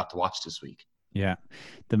teams that we got to watch this week. Yeah,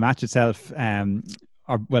 the match itself,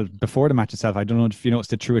 before the match itself, I don't know if you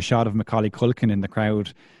noticed, it threw a shot of Macaulay Culkin in the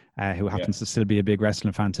crowd, who happens to still be a big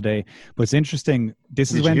wrestling fan today. But it's interesting. Did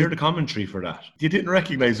you hear the commentary for that? You didn't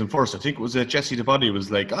recognize him first. I think it was Jesse the Body was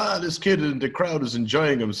like, this kid in the crowd is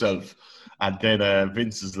enjoying himself. And then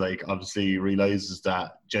Vince is like, obviously realizes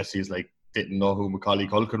that Jesse is like didn't know who Macaulay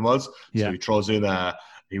Culkin was. Yeah. So he throws in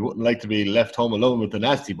he wouldn't like to be left home alone with the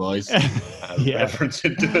Nasty Boys. Reference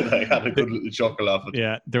into it. I had a good little chuckle off it.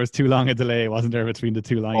 Yeah, there was too long a delay, wasn't there, between the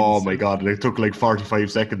two lines? Oh my God, it took like 45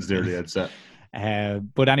 seconds nearly, I'd say.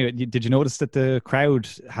 But anyway, did you notice that the crowd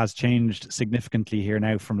has changed significantly here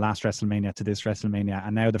now from last WrestleMania to this WrestleMania?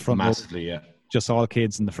 And now the front massively, row, just all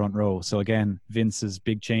kids in the front row. So again, Vince's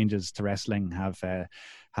big changes to wrestling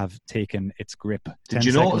have taken its grip. Did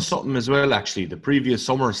you notice something as well, actually? The previous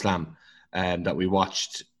SummerSlam that we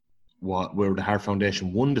watched, where the Hart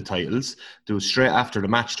Foundation won the titles, there was straight after the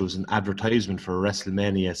match, there was an advertisement for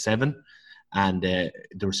WrestleMania 7. And they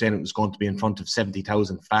were saying it was going to be in front of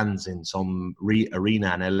 70,000 fans in some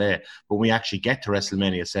arena in LA. But when we actually get to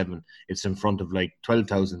WrestleMania 7, it's in front of like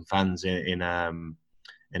 12,000 fans in an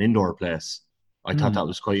indoor place. I thought that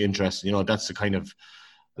was quite interesting. You know, that's the kind of,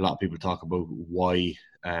 a lot of people talk about why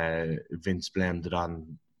Vince blamed it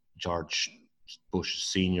on George Bush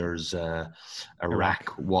Sr.'s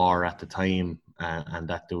Iraq war at the time, and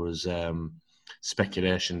that there was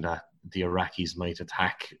speculation that the Iraqis might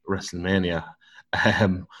attack WrestleMania.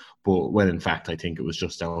 But when in fact, I think it was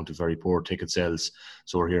just down to very poor ticket sales.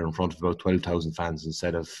 So we're here in front of about 12,000 fans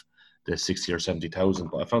instead of the 60 or 70,000.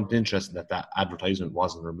 But I found it interesting that advertisement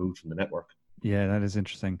wasn't removed from the network. Yeah, that is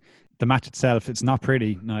interesting. The match itself, it's not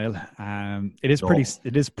pretty, Niall. It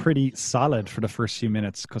is pretty solid for the first few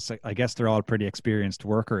minutes, because I guess they're all pretty experienced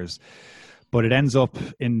workers. But it ends up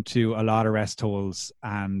into a lot of rest holds,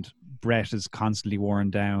 and Brett is constantly worn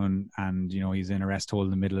down, and he's in a rest hold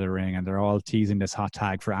in the middle of the ring, and they're all teasing this hot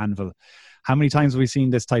tag for Anvil. How many times have we seen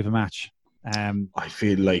this type of match? I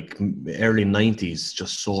feel like early 90s,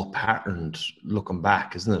 just so patterned looking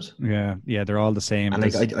back, isn't it? Yeah, they're all the same. And I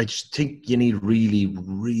just think you need really,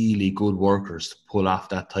 really good workers to pull off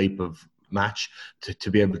that type of match to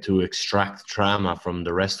be able to extract drama from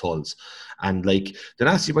the rest holds. And like, the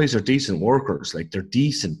Nasty Boys are decent workers. Like, they're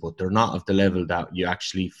decent, but they're not of the level that you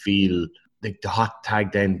actually feel like the hot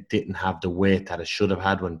tag then didn't have the weight that it should have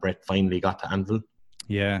had when Brett finally got to Anvil.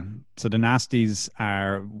 Yeah, so the Nasties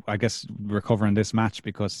are, I guess, recovering this match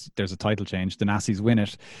because there's a title change. The Nasties win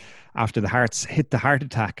it after the Harts hit the Heart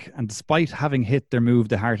Attack. And despite having hit their move,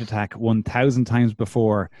 the Heart Attack, 1,000 times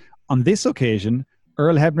before, on this occasion,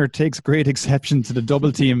 Earl Hebner takes great exception to the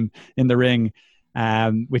double team in the ring,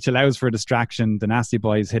 which allows for a distraction. The Nasty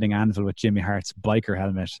Boys hitting Anvil with Jimmy Hart's biker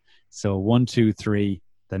helmet. So 1, 2, 3,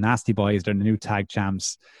 the Nasty Boys, they're the new tag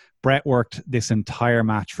champs. Brett worked this entire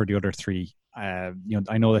match for the other three. I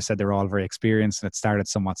know they said they're all very experienced and it started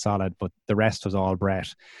somewhat solid, but the rest was all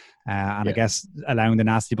Brett. I guess allowing the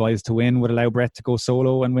Nasty Boys to win would allow Brett to go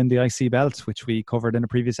solo and win the IC belt, which we covered in a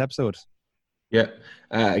previous episode. Yeah.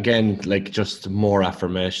 Again, like, just more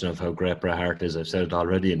affirmation of how great Bret Hart is. I've said it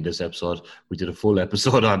already in this episode. We did a full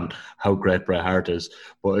episode on how great Bret Hart is.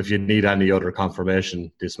 But if you need any other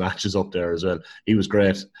confirmation, this match is up there as well. He was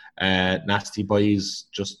great. Nasty Boys,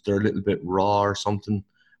 they're a little bit raw or something,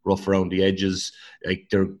 rough around the edges. Like,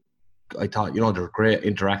 I thought, they're great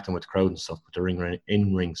interacting with the crowd and stuff, but their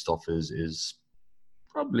in-ring stuff is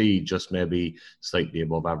probably just maybe slightly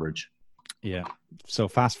above average. Yeah. So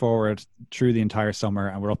fast forward through the entire summer,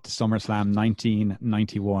 and we're up to SummerSlam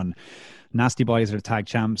 1991. Nasty Boys are the tag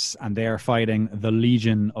champs, and they are fighting the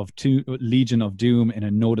Legion of Doom in a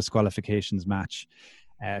no disqualifications match.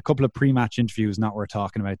 A couple of pre-match interviews, not worth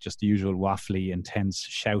talking about, just the usual waffly, intense,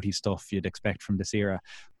 shouty stuff you'd expect from this era.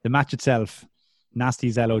 The match itself,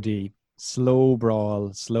 Nasty's LOD, slow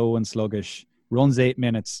brawl, slow and sluggish, runs 8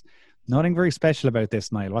 minutes. Nothing very special about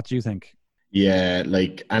this, Niall. What do you think? Yeah,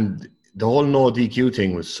 and the whole no DQ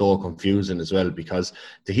thing was so confusing as well, because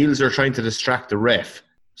the heels are trying to distract the ref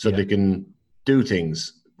so they can do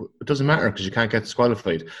things. It doesn't matter because you can't get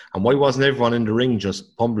disqualified. And why wasn't everyone in the ring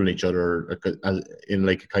just pummeling each other in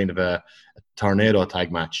like a kind of a tornado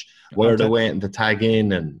tag match? Why are they waiting to tag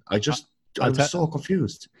in? And I was so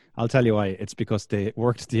confused. I'll tell you why. It's because they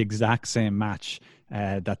worked the exact same match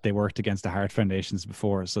that they worked against the Hart Foundations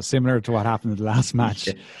before. So similar to what happened in the last match.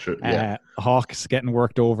 Hawk's getting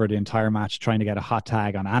worked over the entire match trying to get a hot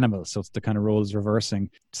tag on Animal. So it's the kind of roles reversing.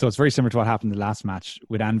 So it's very similar to what happened in the last match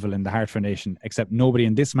with Anvil and the Hart Foundation, except nobody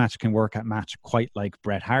in this match can work at match quite like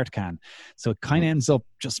Bret Hart can. So it kind of ends up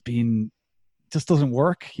just doesn't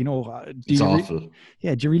work. It's awful.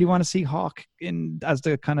 Do you really want to see Hawk in as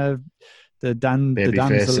the kind of the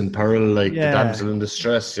face in peril, the damsel in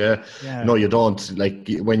distress. Yeah. No, you don't. Like,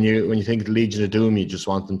 when you think of the Legion of Doom, you just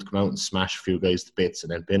want them to come out and smash a few guys to bits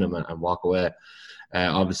and then pin them and walk away.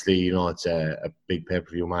 Obviously, it's a big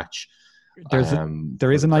pay-per-view match. There is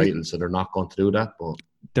a nice title, so they're not going to do that. But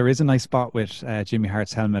there is a nice spot with Jimmy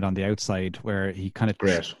Hart's helmet on the outside where he kind of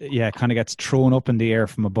gets thrown up in the air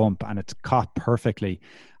from a bump, and it's caught perfectly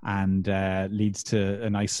and leads to a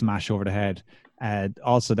nice smash over the head.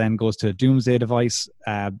 Also then goes to a Doomsday Device.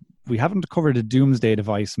 We haven't covered a Doomsday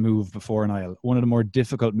Device move before, Niall. One of the more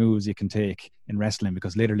difficult moves you can take in wrestling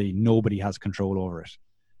because literally nobody has control over it.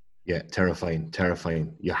 Yeah,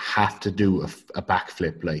 terrifying. You have to do a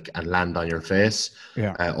backflip and land on your face.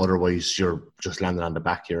 Yeah. Otherwise, you're just landing on the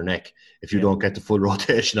back of your neck. If you don't get the full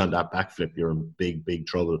rotation on that backflip, you're in big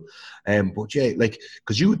trouble. But yeah,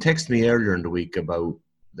 because you texted me earlier in the week about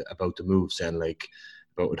the move, saying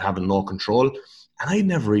about having no control, and I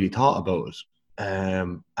never really thought about it.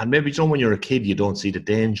 And maybe when you're a kid, you don't see the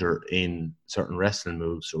danger in certain wrestling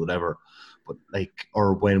moves or whatever. But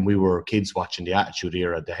or when we were kids watching the Attitude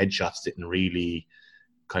Era, the headshots didn't really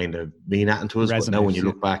kind of mean anything to us. But now when you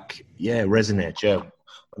look back, resonate. Yeah.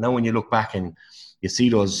 But now when you look back and you see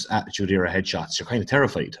those Attitude Era headshots, you're kind of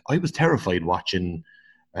terrified. I was terrified watching.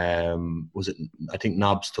 I think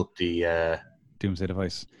Knobs took the Doomsday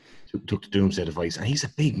Device. Took the Doomsday Device, and he's a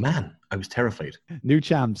big man. I was terrified. New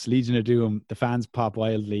champs, Legion of Doom. The fans pop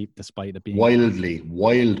wildly, despite it being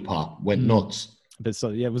wild pop, went nuts. But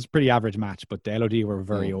so it was a pretty average match, but the LOD were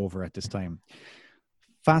very over at this time.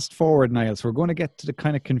 Fast forward, Niall. So we're going to get to the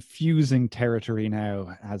kind of confusing territory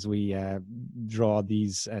now as we draw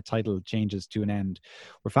these title changes to an end.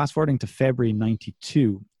 We're fast forwarding to February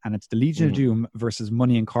 92, and it's the Legion of Doom versus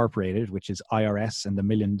Money Incorporated, which is IRS and the $1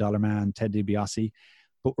 Million Man, Ted DiBiase.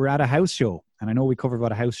 But we're at a house show, and I know we covered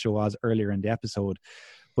what a house show was earlier in the episode,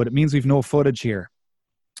 but it means we've no footage here.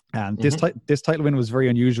 And this title win was very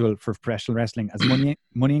unusual for professional wrestling, as Money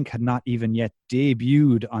Inc. had not even yet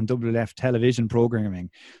debuted on WWF television programming.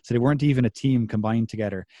 So they weren't even a team combined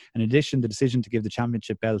together. In addition, the decision to give the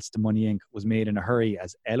championship belts to Money Inc. was made in a hurry,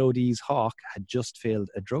 as LOD's Hawk had just failed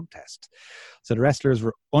a drug test. So the wrestlers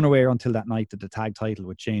were unaware until that night that the tag title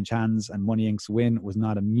would change hands, and Money Inc.'s win was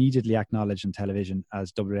not immediately acknowledged on television,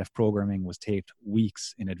 as WWF programming was taped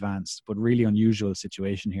weeks in advance. But really unusual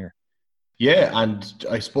situation here. Yeah, and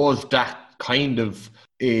I suppose that kind of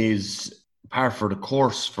is par for the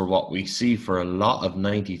course for what we see for a lot of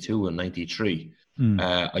 92 and 93.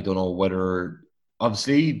 I don't know whether...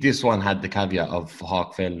 Obviously, this one had the caveat of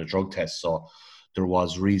Hawk failing the drug test, so there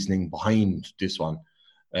was reasoning behind this one.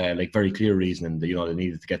 Very clear reasoning that, they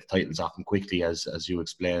needed to get the titles off them quickly, as you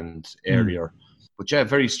explained earlier. But yeah,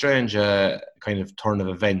 very strange kind of turn of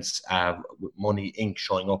events with Money Inc.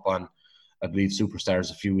 showing up on, I believe, Superstars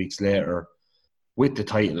a few weeks later with the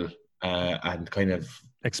title and kind of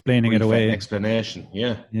explaining it away. Explanation,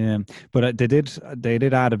 yeah. But they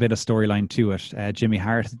did add a bit of storyline to it. Jimmy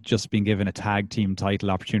Hart had just been given a tag team title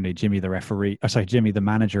opportunity. Jimmy, the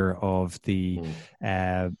manager of the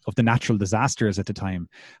Natural Disasters at the time,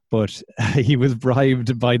 but he was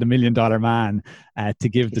bribed by the $1 Million Man to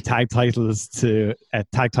give the tag titles to a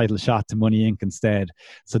tag title shot to Money Inc. instead.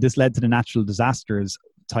 So this led to the Natural Disasters,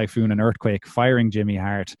 Typhoon and Earthquake, firing Jimmy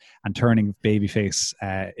Hart and turning babyface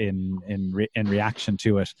in reaction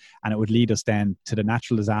to it, and it would lead us then to the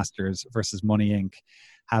Natural Disasters versus Money Inc.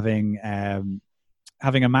 having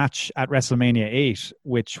a match at WrestleMania 8,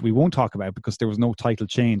 which we won't talk about because there was no title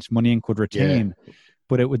change. Money Inc. would retain,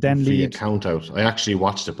 but it would then lead count out. I actually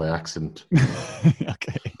watched it by accident.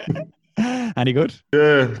 Okay. Any good?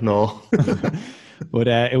 No. But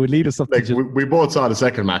it would lead us up to... we both saw the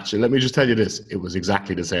second match. Let me just tell you this. It was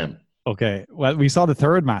exactly the same. Okay. Well, we saw the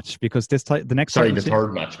third match because the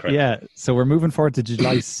third match, correct. Yeah. So we're moving forward to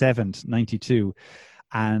July 7th, 92.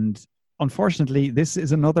 And unfortunately, this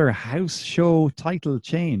is another house show title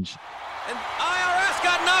change. And IRS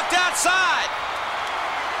got knocked outside.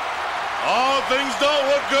 Oh, things don't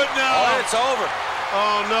look good now. Oh, it's over.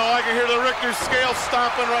 Oh, no, I can hear the Richter scale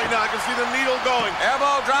stomping right now. I can see the needle going.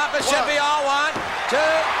 Elbow drop. It should be all 1, 2, 3.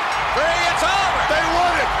 It's over. They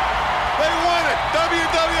won it. They won it.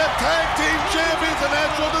 WWF Tag Team Champions, the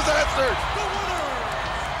Natural Disasters.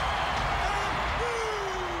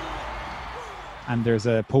 And there's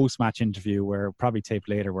a post-match interview where probably taped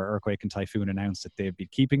later where Earthquake and Typhoon announced that they'd be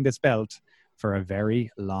keeping this belt for a very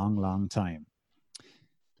long time.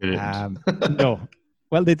 No.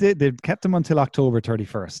 Well, they did. They kept them until October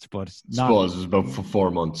 31st, but I suppose it was about for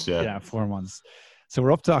 4 months. Yeah, 4 months. So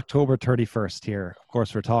we're up to October 31st here. Of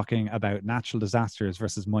course, we're talking about Natural Disasters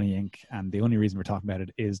versus Money Inc. And the only reason we're talking about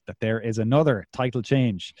it is that there is another title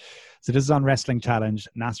change. So this is on Wrestling Challenge.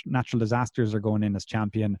 Natural Disasters are going in as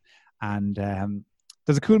champion. And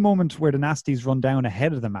there's a cool moment where the Nasties run down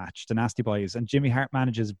ahead of the match, the Nasty Boys, and Jimmy Hart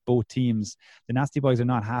manages both teams. The Nasty Boys are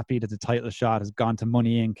not happy that the title shot has gone to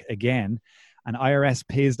Money Inc. again. and IRS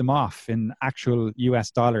pays them off in actual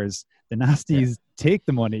US dollars. The Nasties take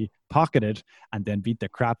the money, pocket it, and then beat the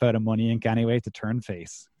crap out of Money Inc. anyway to turn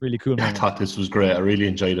face. Really cool moment. I thought this was great. I really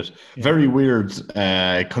enjoyed it. Yeah. Very weird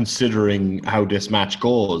considering how this match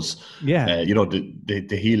goes. Yeah.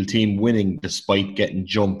 The heel team winning despite getting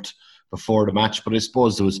jumped before the match. But I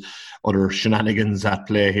suppose there was other shenanigans at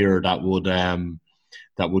play here that would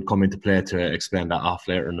come into play to explain that off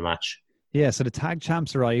later in the match. Yeah, so the tag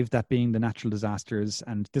champs arrived, that being the Natural Disasters,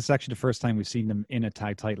 and this is actually the first time we've seen them in a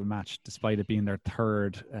tag title match, despite it being their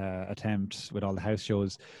third attempt with all the house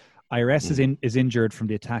shows. IRS is injured from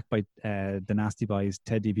the attack by the Nasty Boys.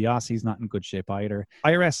 Ted DiBiase's not in good shape either.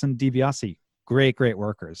 IRS and DiBiase, great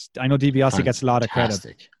workers. I know DiBiase gets a lot of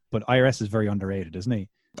credit, but IRS is very underrated, isn't he?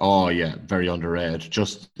 Oh, yeah, very underrated.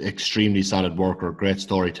 Just extremely solid worker, great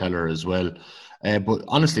storyteller as well. But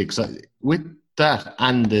honestly, with that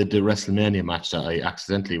and the WrestleMania match that I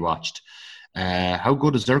accidentally watched, how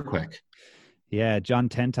good is Earthquake? Yeah, John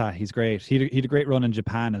Tenta, he's great. He had a great run in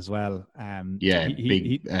Japan as well.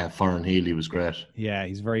 Foreign heel, he was great. Yeah,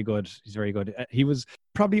 he's very good. He was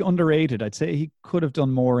probably underrated. I'd say he could have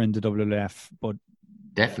done more in the WWF, but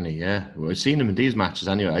definitely, yeah. I've seen him in these matches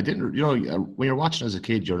anyway. I didn't, when you're watching as a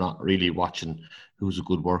kid, you're not really watching who's a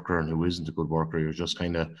good worker and who isn't a good worker. You're just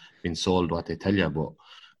kind of being sold what they tell you. But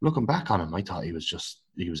looking back on him, I thought he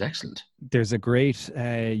was excellent. There's a great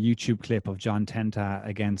YouTube clip of John Tenta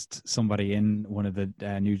against somebody in one of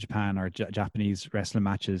the New Japan or Japanese wrestling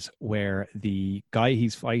matches where the guy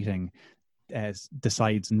he's fighting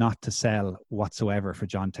decides not to sell whatsoever for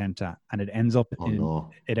John Tenta, and it ends up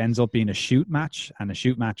being a shoot match. And a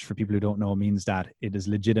shoot match, for people who don't know, means that it is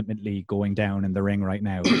legitimately going down in the ring right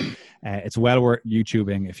now. It's well worth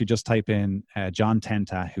YouTubing. If you just type in John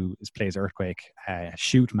Tenta, who plays Earthquake,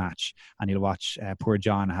 shoot match, and you'll watch poor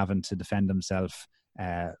John having to defend himself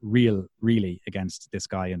really against this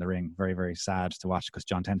guy in the ring. Very, very sad to watch, because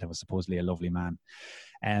John Tenta was supposedly a lovely man.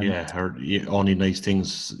 Heard only nice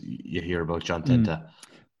things you hear about John Tenta.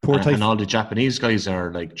 And all the Japanese guys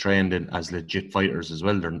are like trained as legit fighters as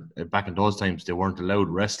well. They're, back in those times, they weren't allowed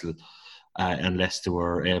to wrestle unless they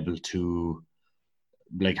were able to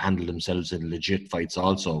like handle themselves in legit fights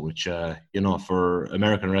also, which for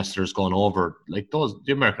American wrestlers going over, like the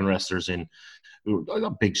American wrestlers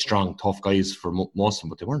big, strong, tough guys for most of them,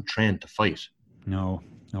 but they weren't trained to fight. No.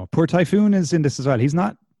 Poor Typhoon is in this as well. He's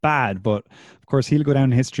not bad, but of course he'll go down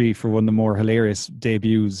in history for one of the more hilarious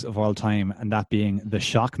debuts of all time, and that being the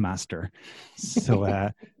Shockmaster. So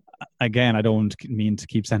again, I don't mean to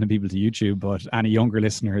keep sending people to YouTube, but any younger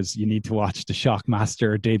listeners, you need to watch the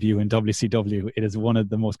Shockmaster debut in WCW. It is one of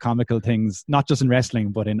the most comical things, not just in wrestling,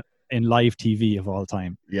 but in live TV of all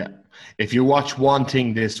time. Yeah. If you watch one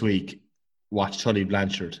thing this week, watch Tully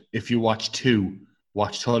Blanchard. If you watch two,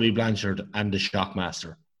 watch Tully Blanchard and the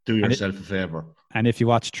Shockmaster. Do yourself a favour. And if you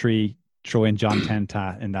watch 3, throw in John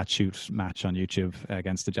Tenta in that shoot match on YouTube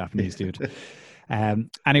against the Japanese dude.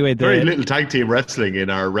 Anyway, very little tag team wrestling in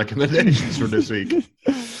our recommendations for this week.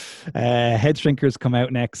 Head Shrinkers come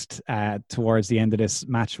out next towards the end of this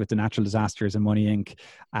match with the Natural Disasters and Money Inc.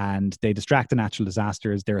 And they distract the Natural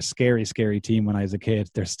Disasters. They're a scary team when I was a kid.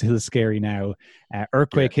 They're still scary now.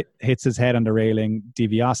 Earthquake hits his head on the railing.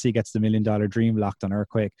 DiBiase gets the $1 Million Dream locked on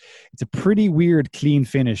Earthquake. It's a pretty weird, clean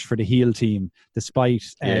finish for the heel team, despite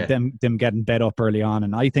them getting bet up early on.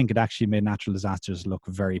 And I think it actually made Natural Disasters look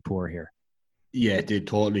very poor here. Yeah, it did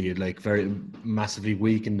totally. It very massively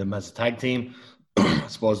weakened them as a tag team. I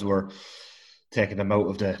suppose we're taking them out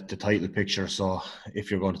of the title picture. So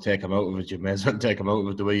if you're going to take them out of it, you may as well take them out of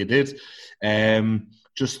it the way you did.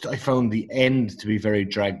 I found the end to be very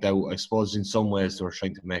dragged out. I suppose in some ways they were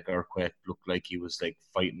trying to make Earthquake look like he was like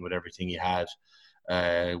fighting with everything he had,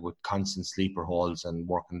 with constant sleeper holds and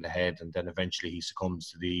working the head, and then eventually he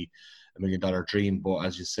succumbs to the $1 Million Dream. But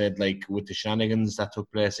as you said, like with the shenanigans that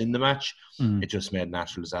took place in the match, it just made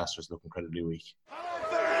Natural Disasters look incredibly weak.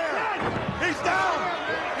 He's down!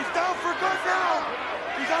 He's down for good now!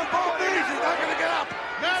 He's on both knees, he's not gonna get up!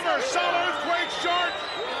 Never saw Earthquake short!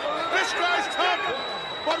 This guy's tough!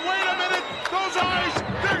 But wait a minute! Those eyes!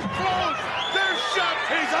 They're closed! They're shut!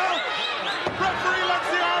 He's out! Referee lets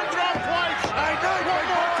the arm drop twice! One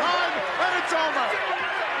more time, and it's over!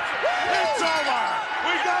 It's over!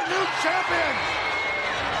 We got new champions!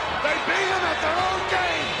 They beat him at their own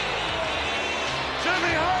game!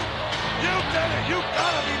 Jimmy Hart, you did it! You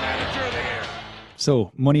gotta be manager of the year!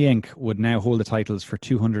 So Money Inc. would now hold the titles for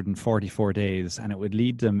 244 days, and it would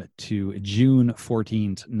lead them to June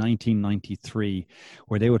 14th, 1993,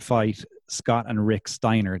 where they would fight Scott and Rick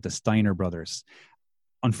Steiner, the Steiner brothers.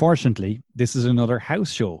 Unfortunately, this is another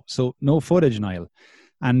house show, so no footage, Niall.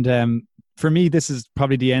 And for me, this is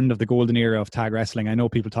probably the end of the golden era of tag wrestling. I know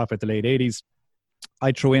people talk about the late 80s.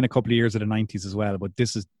 I'd throw in a couple of years of the 90s as well, but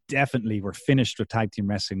this is definitely, we're finished with tag team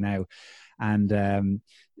wrestling now. And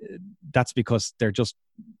that's because they're just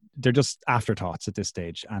afterthoughts at this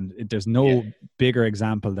stage. And there's no bigger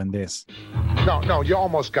example than this. No, you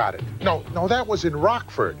almost got it. No, that was in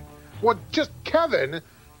Rockford. Well, Kevin,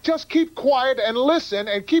 just keep quiet and listen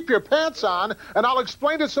and keep your pants on, and I'll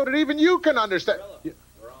explain it so that even you can understand.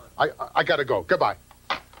 I gotta go. Goodbye.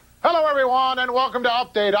 Hello, everyone, and welcome to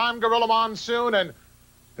Update. I'm Gorilla Monsoon, and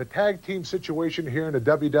the tag team situation here in the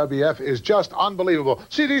WWF is just unbelievable.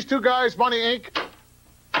 See these two guys, Money Inc.?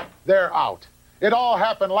 They're out. It all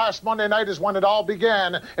happened last Monday night is when it all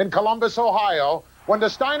began in Columbus, Ohio, when the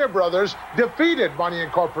Steiner brothers defeated Money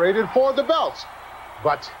Incorporated for the belts.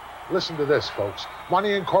 But listen to this, folks.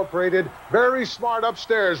 Money Incorporated, very smart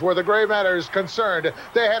upstairs where the gray matter is concerned.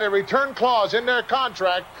 They had a return clause in their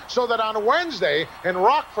contract so that on Wednesday in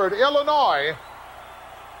Rockford, Illinois,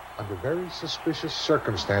 under very suspicious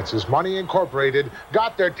circumstances, Money Incorporated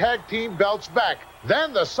got their tag team belts back.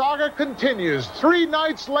 Then the saga continues 3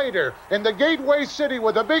 nights later in the Gateway City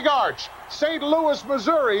with a big arch, St. Louis,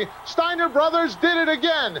 Missouri. Steiner Brothers did it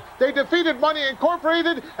again. They defeated Money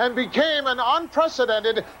Incorporated and became an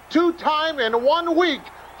unprecedented 2-time in 1 week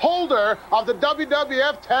holder of the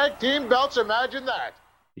WWF tag team belts. Imagine that.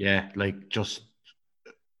 Yeah, like just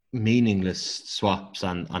meaningless swaps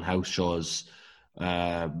on house shows.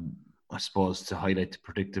 I suppose to highlight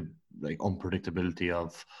the unpredictability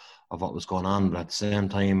of what was going on, but at the same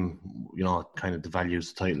time, you know, it kind of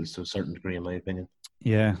devalues the titles to a certain degree, in my opinion.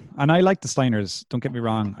 Yeah, and I like the Steiners. Don't get me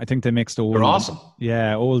wrong. I think they mixed old. They're awesome.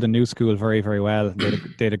 Yeah, old and new school very, very well.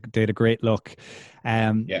 They had a great look.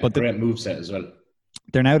 But great moveset as well.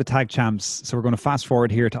 They're now the tag champs. So we're going to fast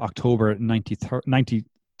forward here to October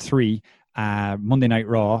 93, Monday Night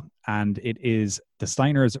Raw, and it is the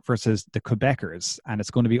Steiners versus the Quebecers, and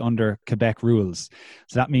it's going to be under Quebec rules.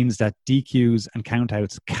 So that means that DQs and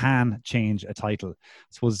countouts can change a title. I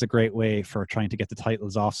suppose it's a great way for trying to get the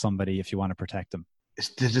titles off somebody if you want to protect them. It's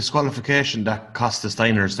the disqualification that cost the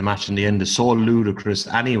Steiners the match in the end is so ludicrous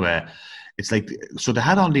anyway. It's like, so they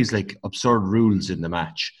had all these like absurd rules in the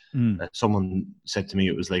match. Someone said to me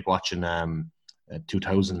it was like watching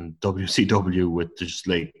 2000 WCW with just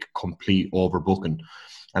like complete overbooking.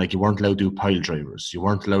 And like you weren't allowed to do pile drivers. You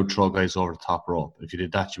weren't allowed to throw guys over the top rope. If you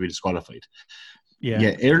did that, you'd be disqualified.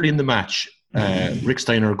 Yeah, early in the match, Rick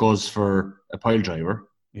Steiner goes for a pile driver.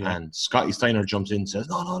 Yeah. And Scotty Steiner jumps in and says,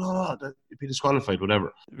 no, you'd be disqualified,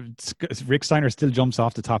 whatever. Rick Steiner still jumps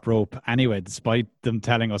off the top rope anyway, despite them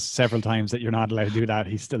telling us several times that you're not allowed to do that.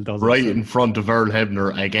 He still does it. In front of Earl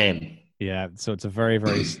Hebner again. Yeah, so it's a very,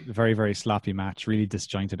 very, very, very sloppy match, really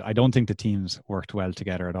disjointed. I don't think the teams worked well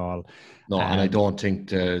together at all. No, and I don't think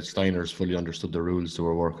the Steiners fully understood the rules they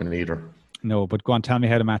were working either. No, but go on, tell me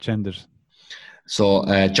how the match ended. So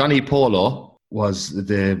Johnny Polo was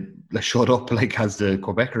showed up like as the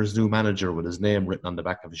Quebecers' new manager with his name written on the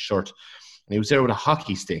back of his shirt. And he was there with a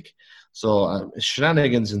hockey stick. So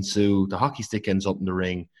shenanigans ensue. The hockey stick ends up in the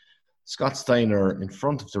ring. Scott Steiner, in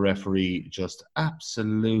front of the referee, just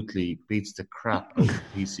absolutely beats the crap out of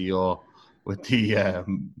PCO with the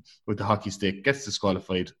hockey stick, gets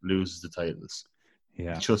disqualified, loses the titles.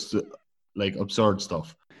 Yeah. Just like absurd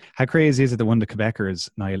stuff. How crazy is it that one of the Quebecers,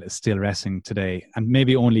 Niall, is still wrestling today and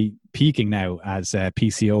maybe only peaking now as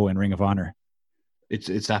PCO in Ring of Honor?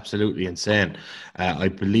 It's absolutely insane. I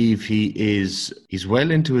believe he's well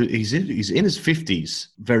into it. He's in his 50s.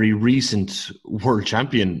 Very recent world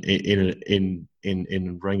champion in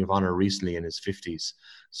Ring of Honor recently in his 50s.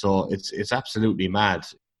 So it's absolutely mad.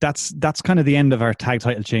 That's kind of the end of our tag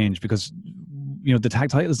title change because, you know, the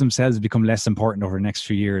tag titles themselves become less important over the next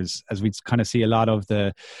few years as we kind of see a lot of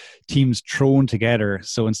the teams thrown together.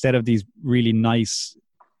 So instead of these really nice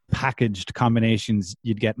packaged combinations,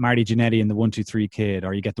 you'd get Marty Jannetty and the 1-2-3 Kid,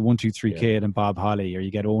 or you get the 1-2-3 Kid and Bob Holly, or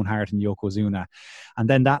you get Owen Hart and Yokozuna. And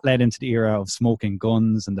then that led into the era of Smoking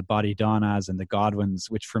Guns and the Body Donnas and the Godwins,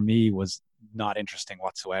 which for me was not interesting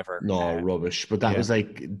whatsoever. No, rubbish. But that was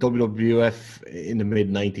like WWF in the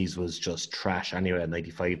mid-90s was just trash anyway.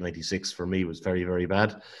 95, 96 for me was very, very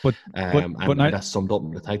bad. But that's summed up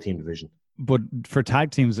in the tag team division. But for tag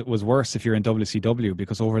teams, it was worse if you're in WCW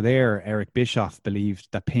because over there, Eric Bischoff believed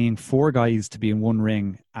that paying 4 guys to be in one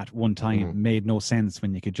ring at one time made no sense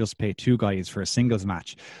when you could just pay 2 guys for a singles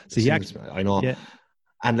match. So I know. Yeah.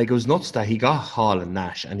 And like it was nuts that he got Hall and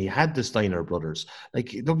Nash and he had the Steiner brothers. Like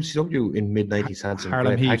WCW in mid-90s had some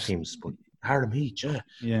great tag teams, but Harlem Heat,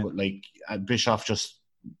 yeah. But like Bischoff just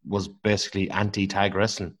was basically anti-tag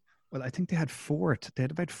wrestling. Well, I think they had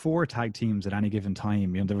about 4 tag teams at any given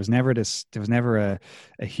time. There was never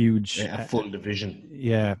a huge a full division.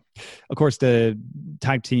 Yeah. Of course, the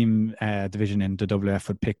tag team division in the WF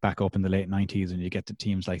would pick back up in the late 90s, and you get the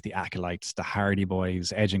teams like the Acolytes, the Hardy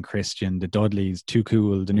Boys, Edge and Christian, the Dudleys, Too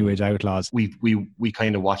Cool, the New Age Outlaws. We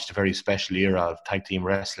kind of watched a very special era of tag team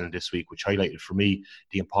wrestling this week, which highlighted for me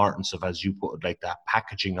the importance of, as you put it, like that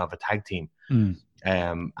packaging of a tag team.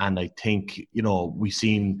 And I think, we've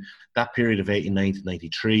seen that period of 89 to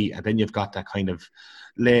 93, and then you've got that kind of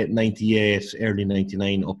late 98, early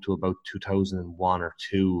 99 up to about 2001 or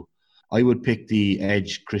 2. I would pick the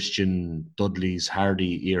Edge, Christian, Dudley's,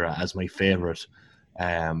 Hardy era as my favourite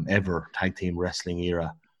ever tag team wrestling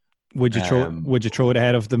era. Would you throw it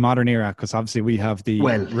ahead of the modern era? Because obviously we have the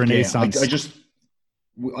Renaissance.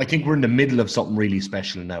 I think we're in the middle of something really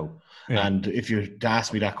special now. Yeah. And if you're to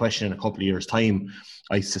ask me that question in a couple of years' time,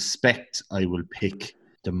 I suspect I will pick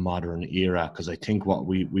the modern era, because I think what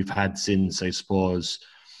we've had since, I suppose,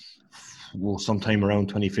 sometime around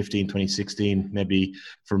 2015, 2016, maybe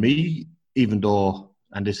for me, even though,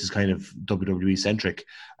 and this is kind of WWE centric,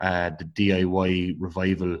 the DIY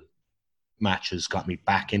revival matches got me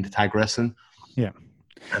back into tag wrestling. Yeah.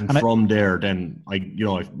 And from there, then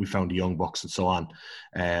we found the Young Bucks and so on.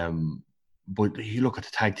 But you look at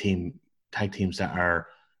the tag teams that are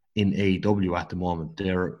in AEW at the moment,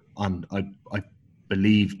 they're on, I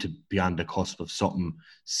believe, to be on the cusp of something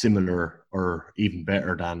similar or even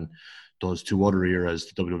better than those 2 other eras,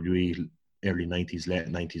 the WWE early 90s, late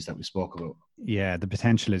 90s that we spoke about. Yeah, the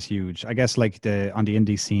potential is huge. I guess like on the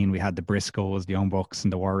indie scene, we had the Briscoes, the Young Bucks,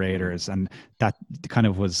 and the War Raiders, and that kind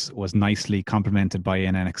of was nicely complemented by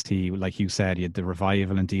in NXT. Like you said, you had the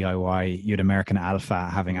Revival and DIY, you had American Alpha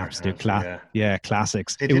having absolute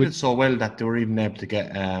classics. They did it so well that they were even able to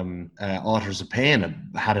get Authors of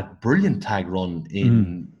Pain had a brilliant tag run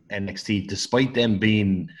in NXT, despite them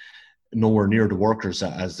being nowhere near the workers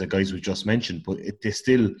as the guys we just mentioned, but they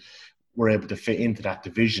still were able to fit into that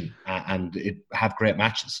division and have great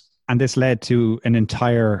matches. And this led to an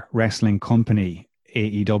entire wrestling company,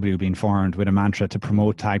 AEW, being formed with a mantra to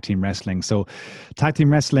promote tag team wrestling. So tag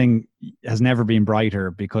team wrestling has never been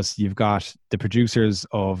brighter, because you've got the producers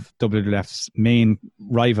of WWF's main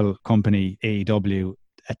rival company, AEW,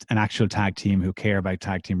 an actual tag team who care about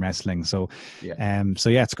tag team wrestling. So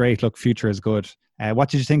it's great. Look, future is good. What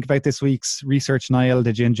did you think about this week's research, Niall?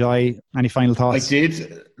 Did you enjoy? Any final thoughts? I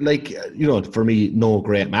did. For me, no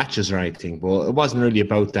great matches or anything, but it wasn't really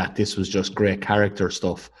about that. This was just great character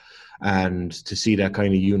stuff. And to see that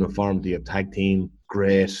kind of uniformity of tag team,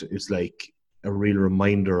 great. It's like a real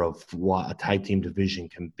reminder of what a tag team division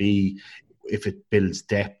can be if it builds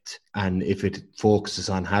depth and if it focuses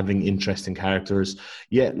on having interesting characters.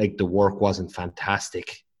 Yeah, like the work wasn't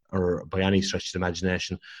fantastic or by any stretch of the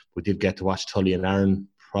imagination. We did get to watch Tully and Aaron,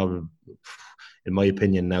 probably, in my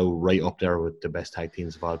opinion, now right up there with the best tag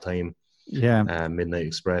teams of all time. Yeah. Midnight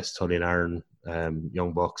Express, Tully and Aaron,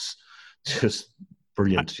 Young Bucks, just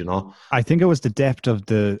brilliant, I think it was the depth of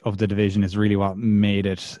the division is really what made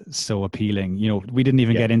it so appealing. We didn't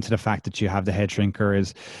even get into the fact that you have the Head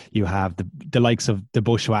Shrinkers, you have the likes of the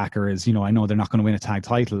Bushwhackers. I know they're not going to win a tag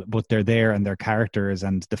title, but they're there and they're characters,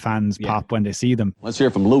 and the fans pop when they see them. Let's hear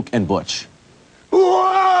from Luke and Butch.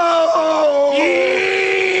 Whoa!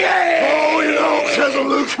 Yeah! Holy Luke, says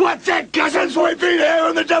Luke. What's that cousins wiping hair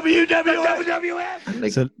in the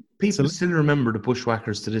WWF? People still remember the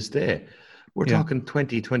Bushwhackers to this day. We're talking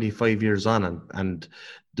 20, 25 years on, and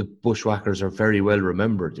the Bushwhackers are very well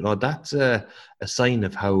remembered. That's a sign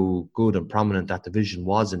of how good and prominent that division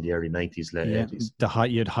was in the early 90s, late 80s.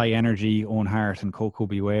 You had High Energy, Owen Hart, and Coco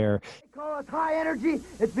Beware. They call us High Energy.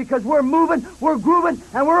 It's because we're moving, we're grooving,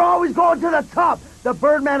 and we're always going to the top. The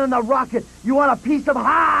Birdman and the Rocket. You want a piece of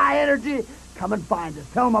high energy? Come and find us.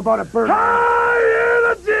 Tell them about a Birdman. High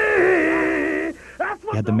energy!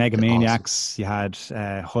 You had the Megamaniacs. You had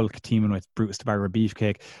Hulk teaming with Brutus the Barber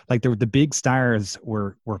Beefcake. Like the big stars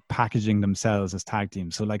were packaging themselves as tag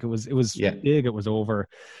teams. So like it was big. It was over.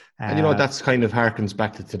 And that's kind of harkens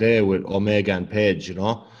back to today with Omega and Page.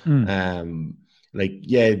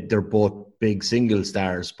 They're both big single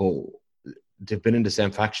stars, but they've been in the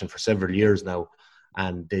same faction for several years now,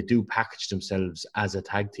 and they do package themselves as a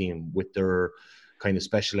tag team with their kind of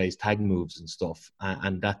specialized tag moves and stuff.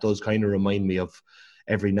 And that does kind of remind me of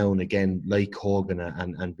every now and again, like Hogan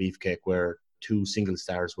and Beefcake, where 2 single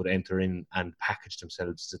stars would enter in and package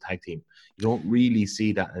themselves as a tag team. You don't really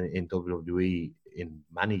see that in WWE in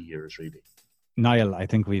many years, really. Niall, I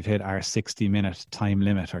think we've hit our 60-minute time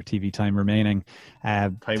limit, our TV time remaining.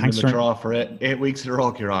 Time limit draw for 8 weeks in a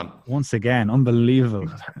row, you're on. Once again,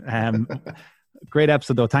 unbelievable. Great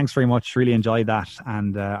episode, though. Thanks very much. Really enjoyed that.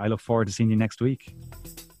 And I look forward to seeing you next week.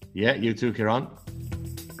 Yeah, you too, Kieran.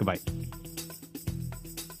 Goodbye.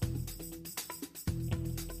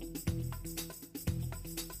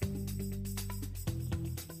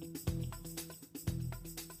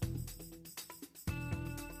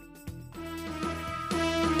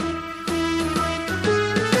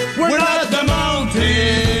 We're not the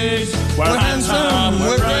Mounties. We're handsome,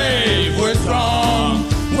 we're brave, we're strong.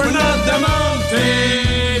 We're not the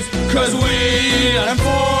Mounties, 'cause we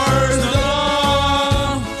enforce the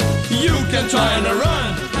law. You can try to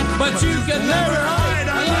run, but you can never hide.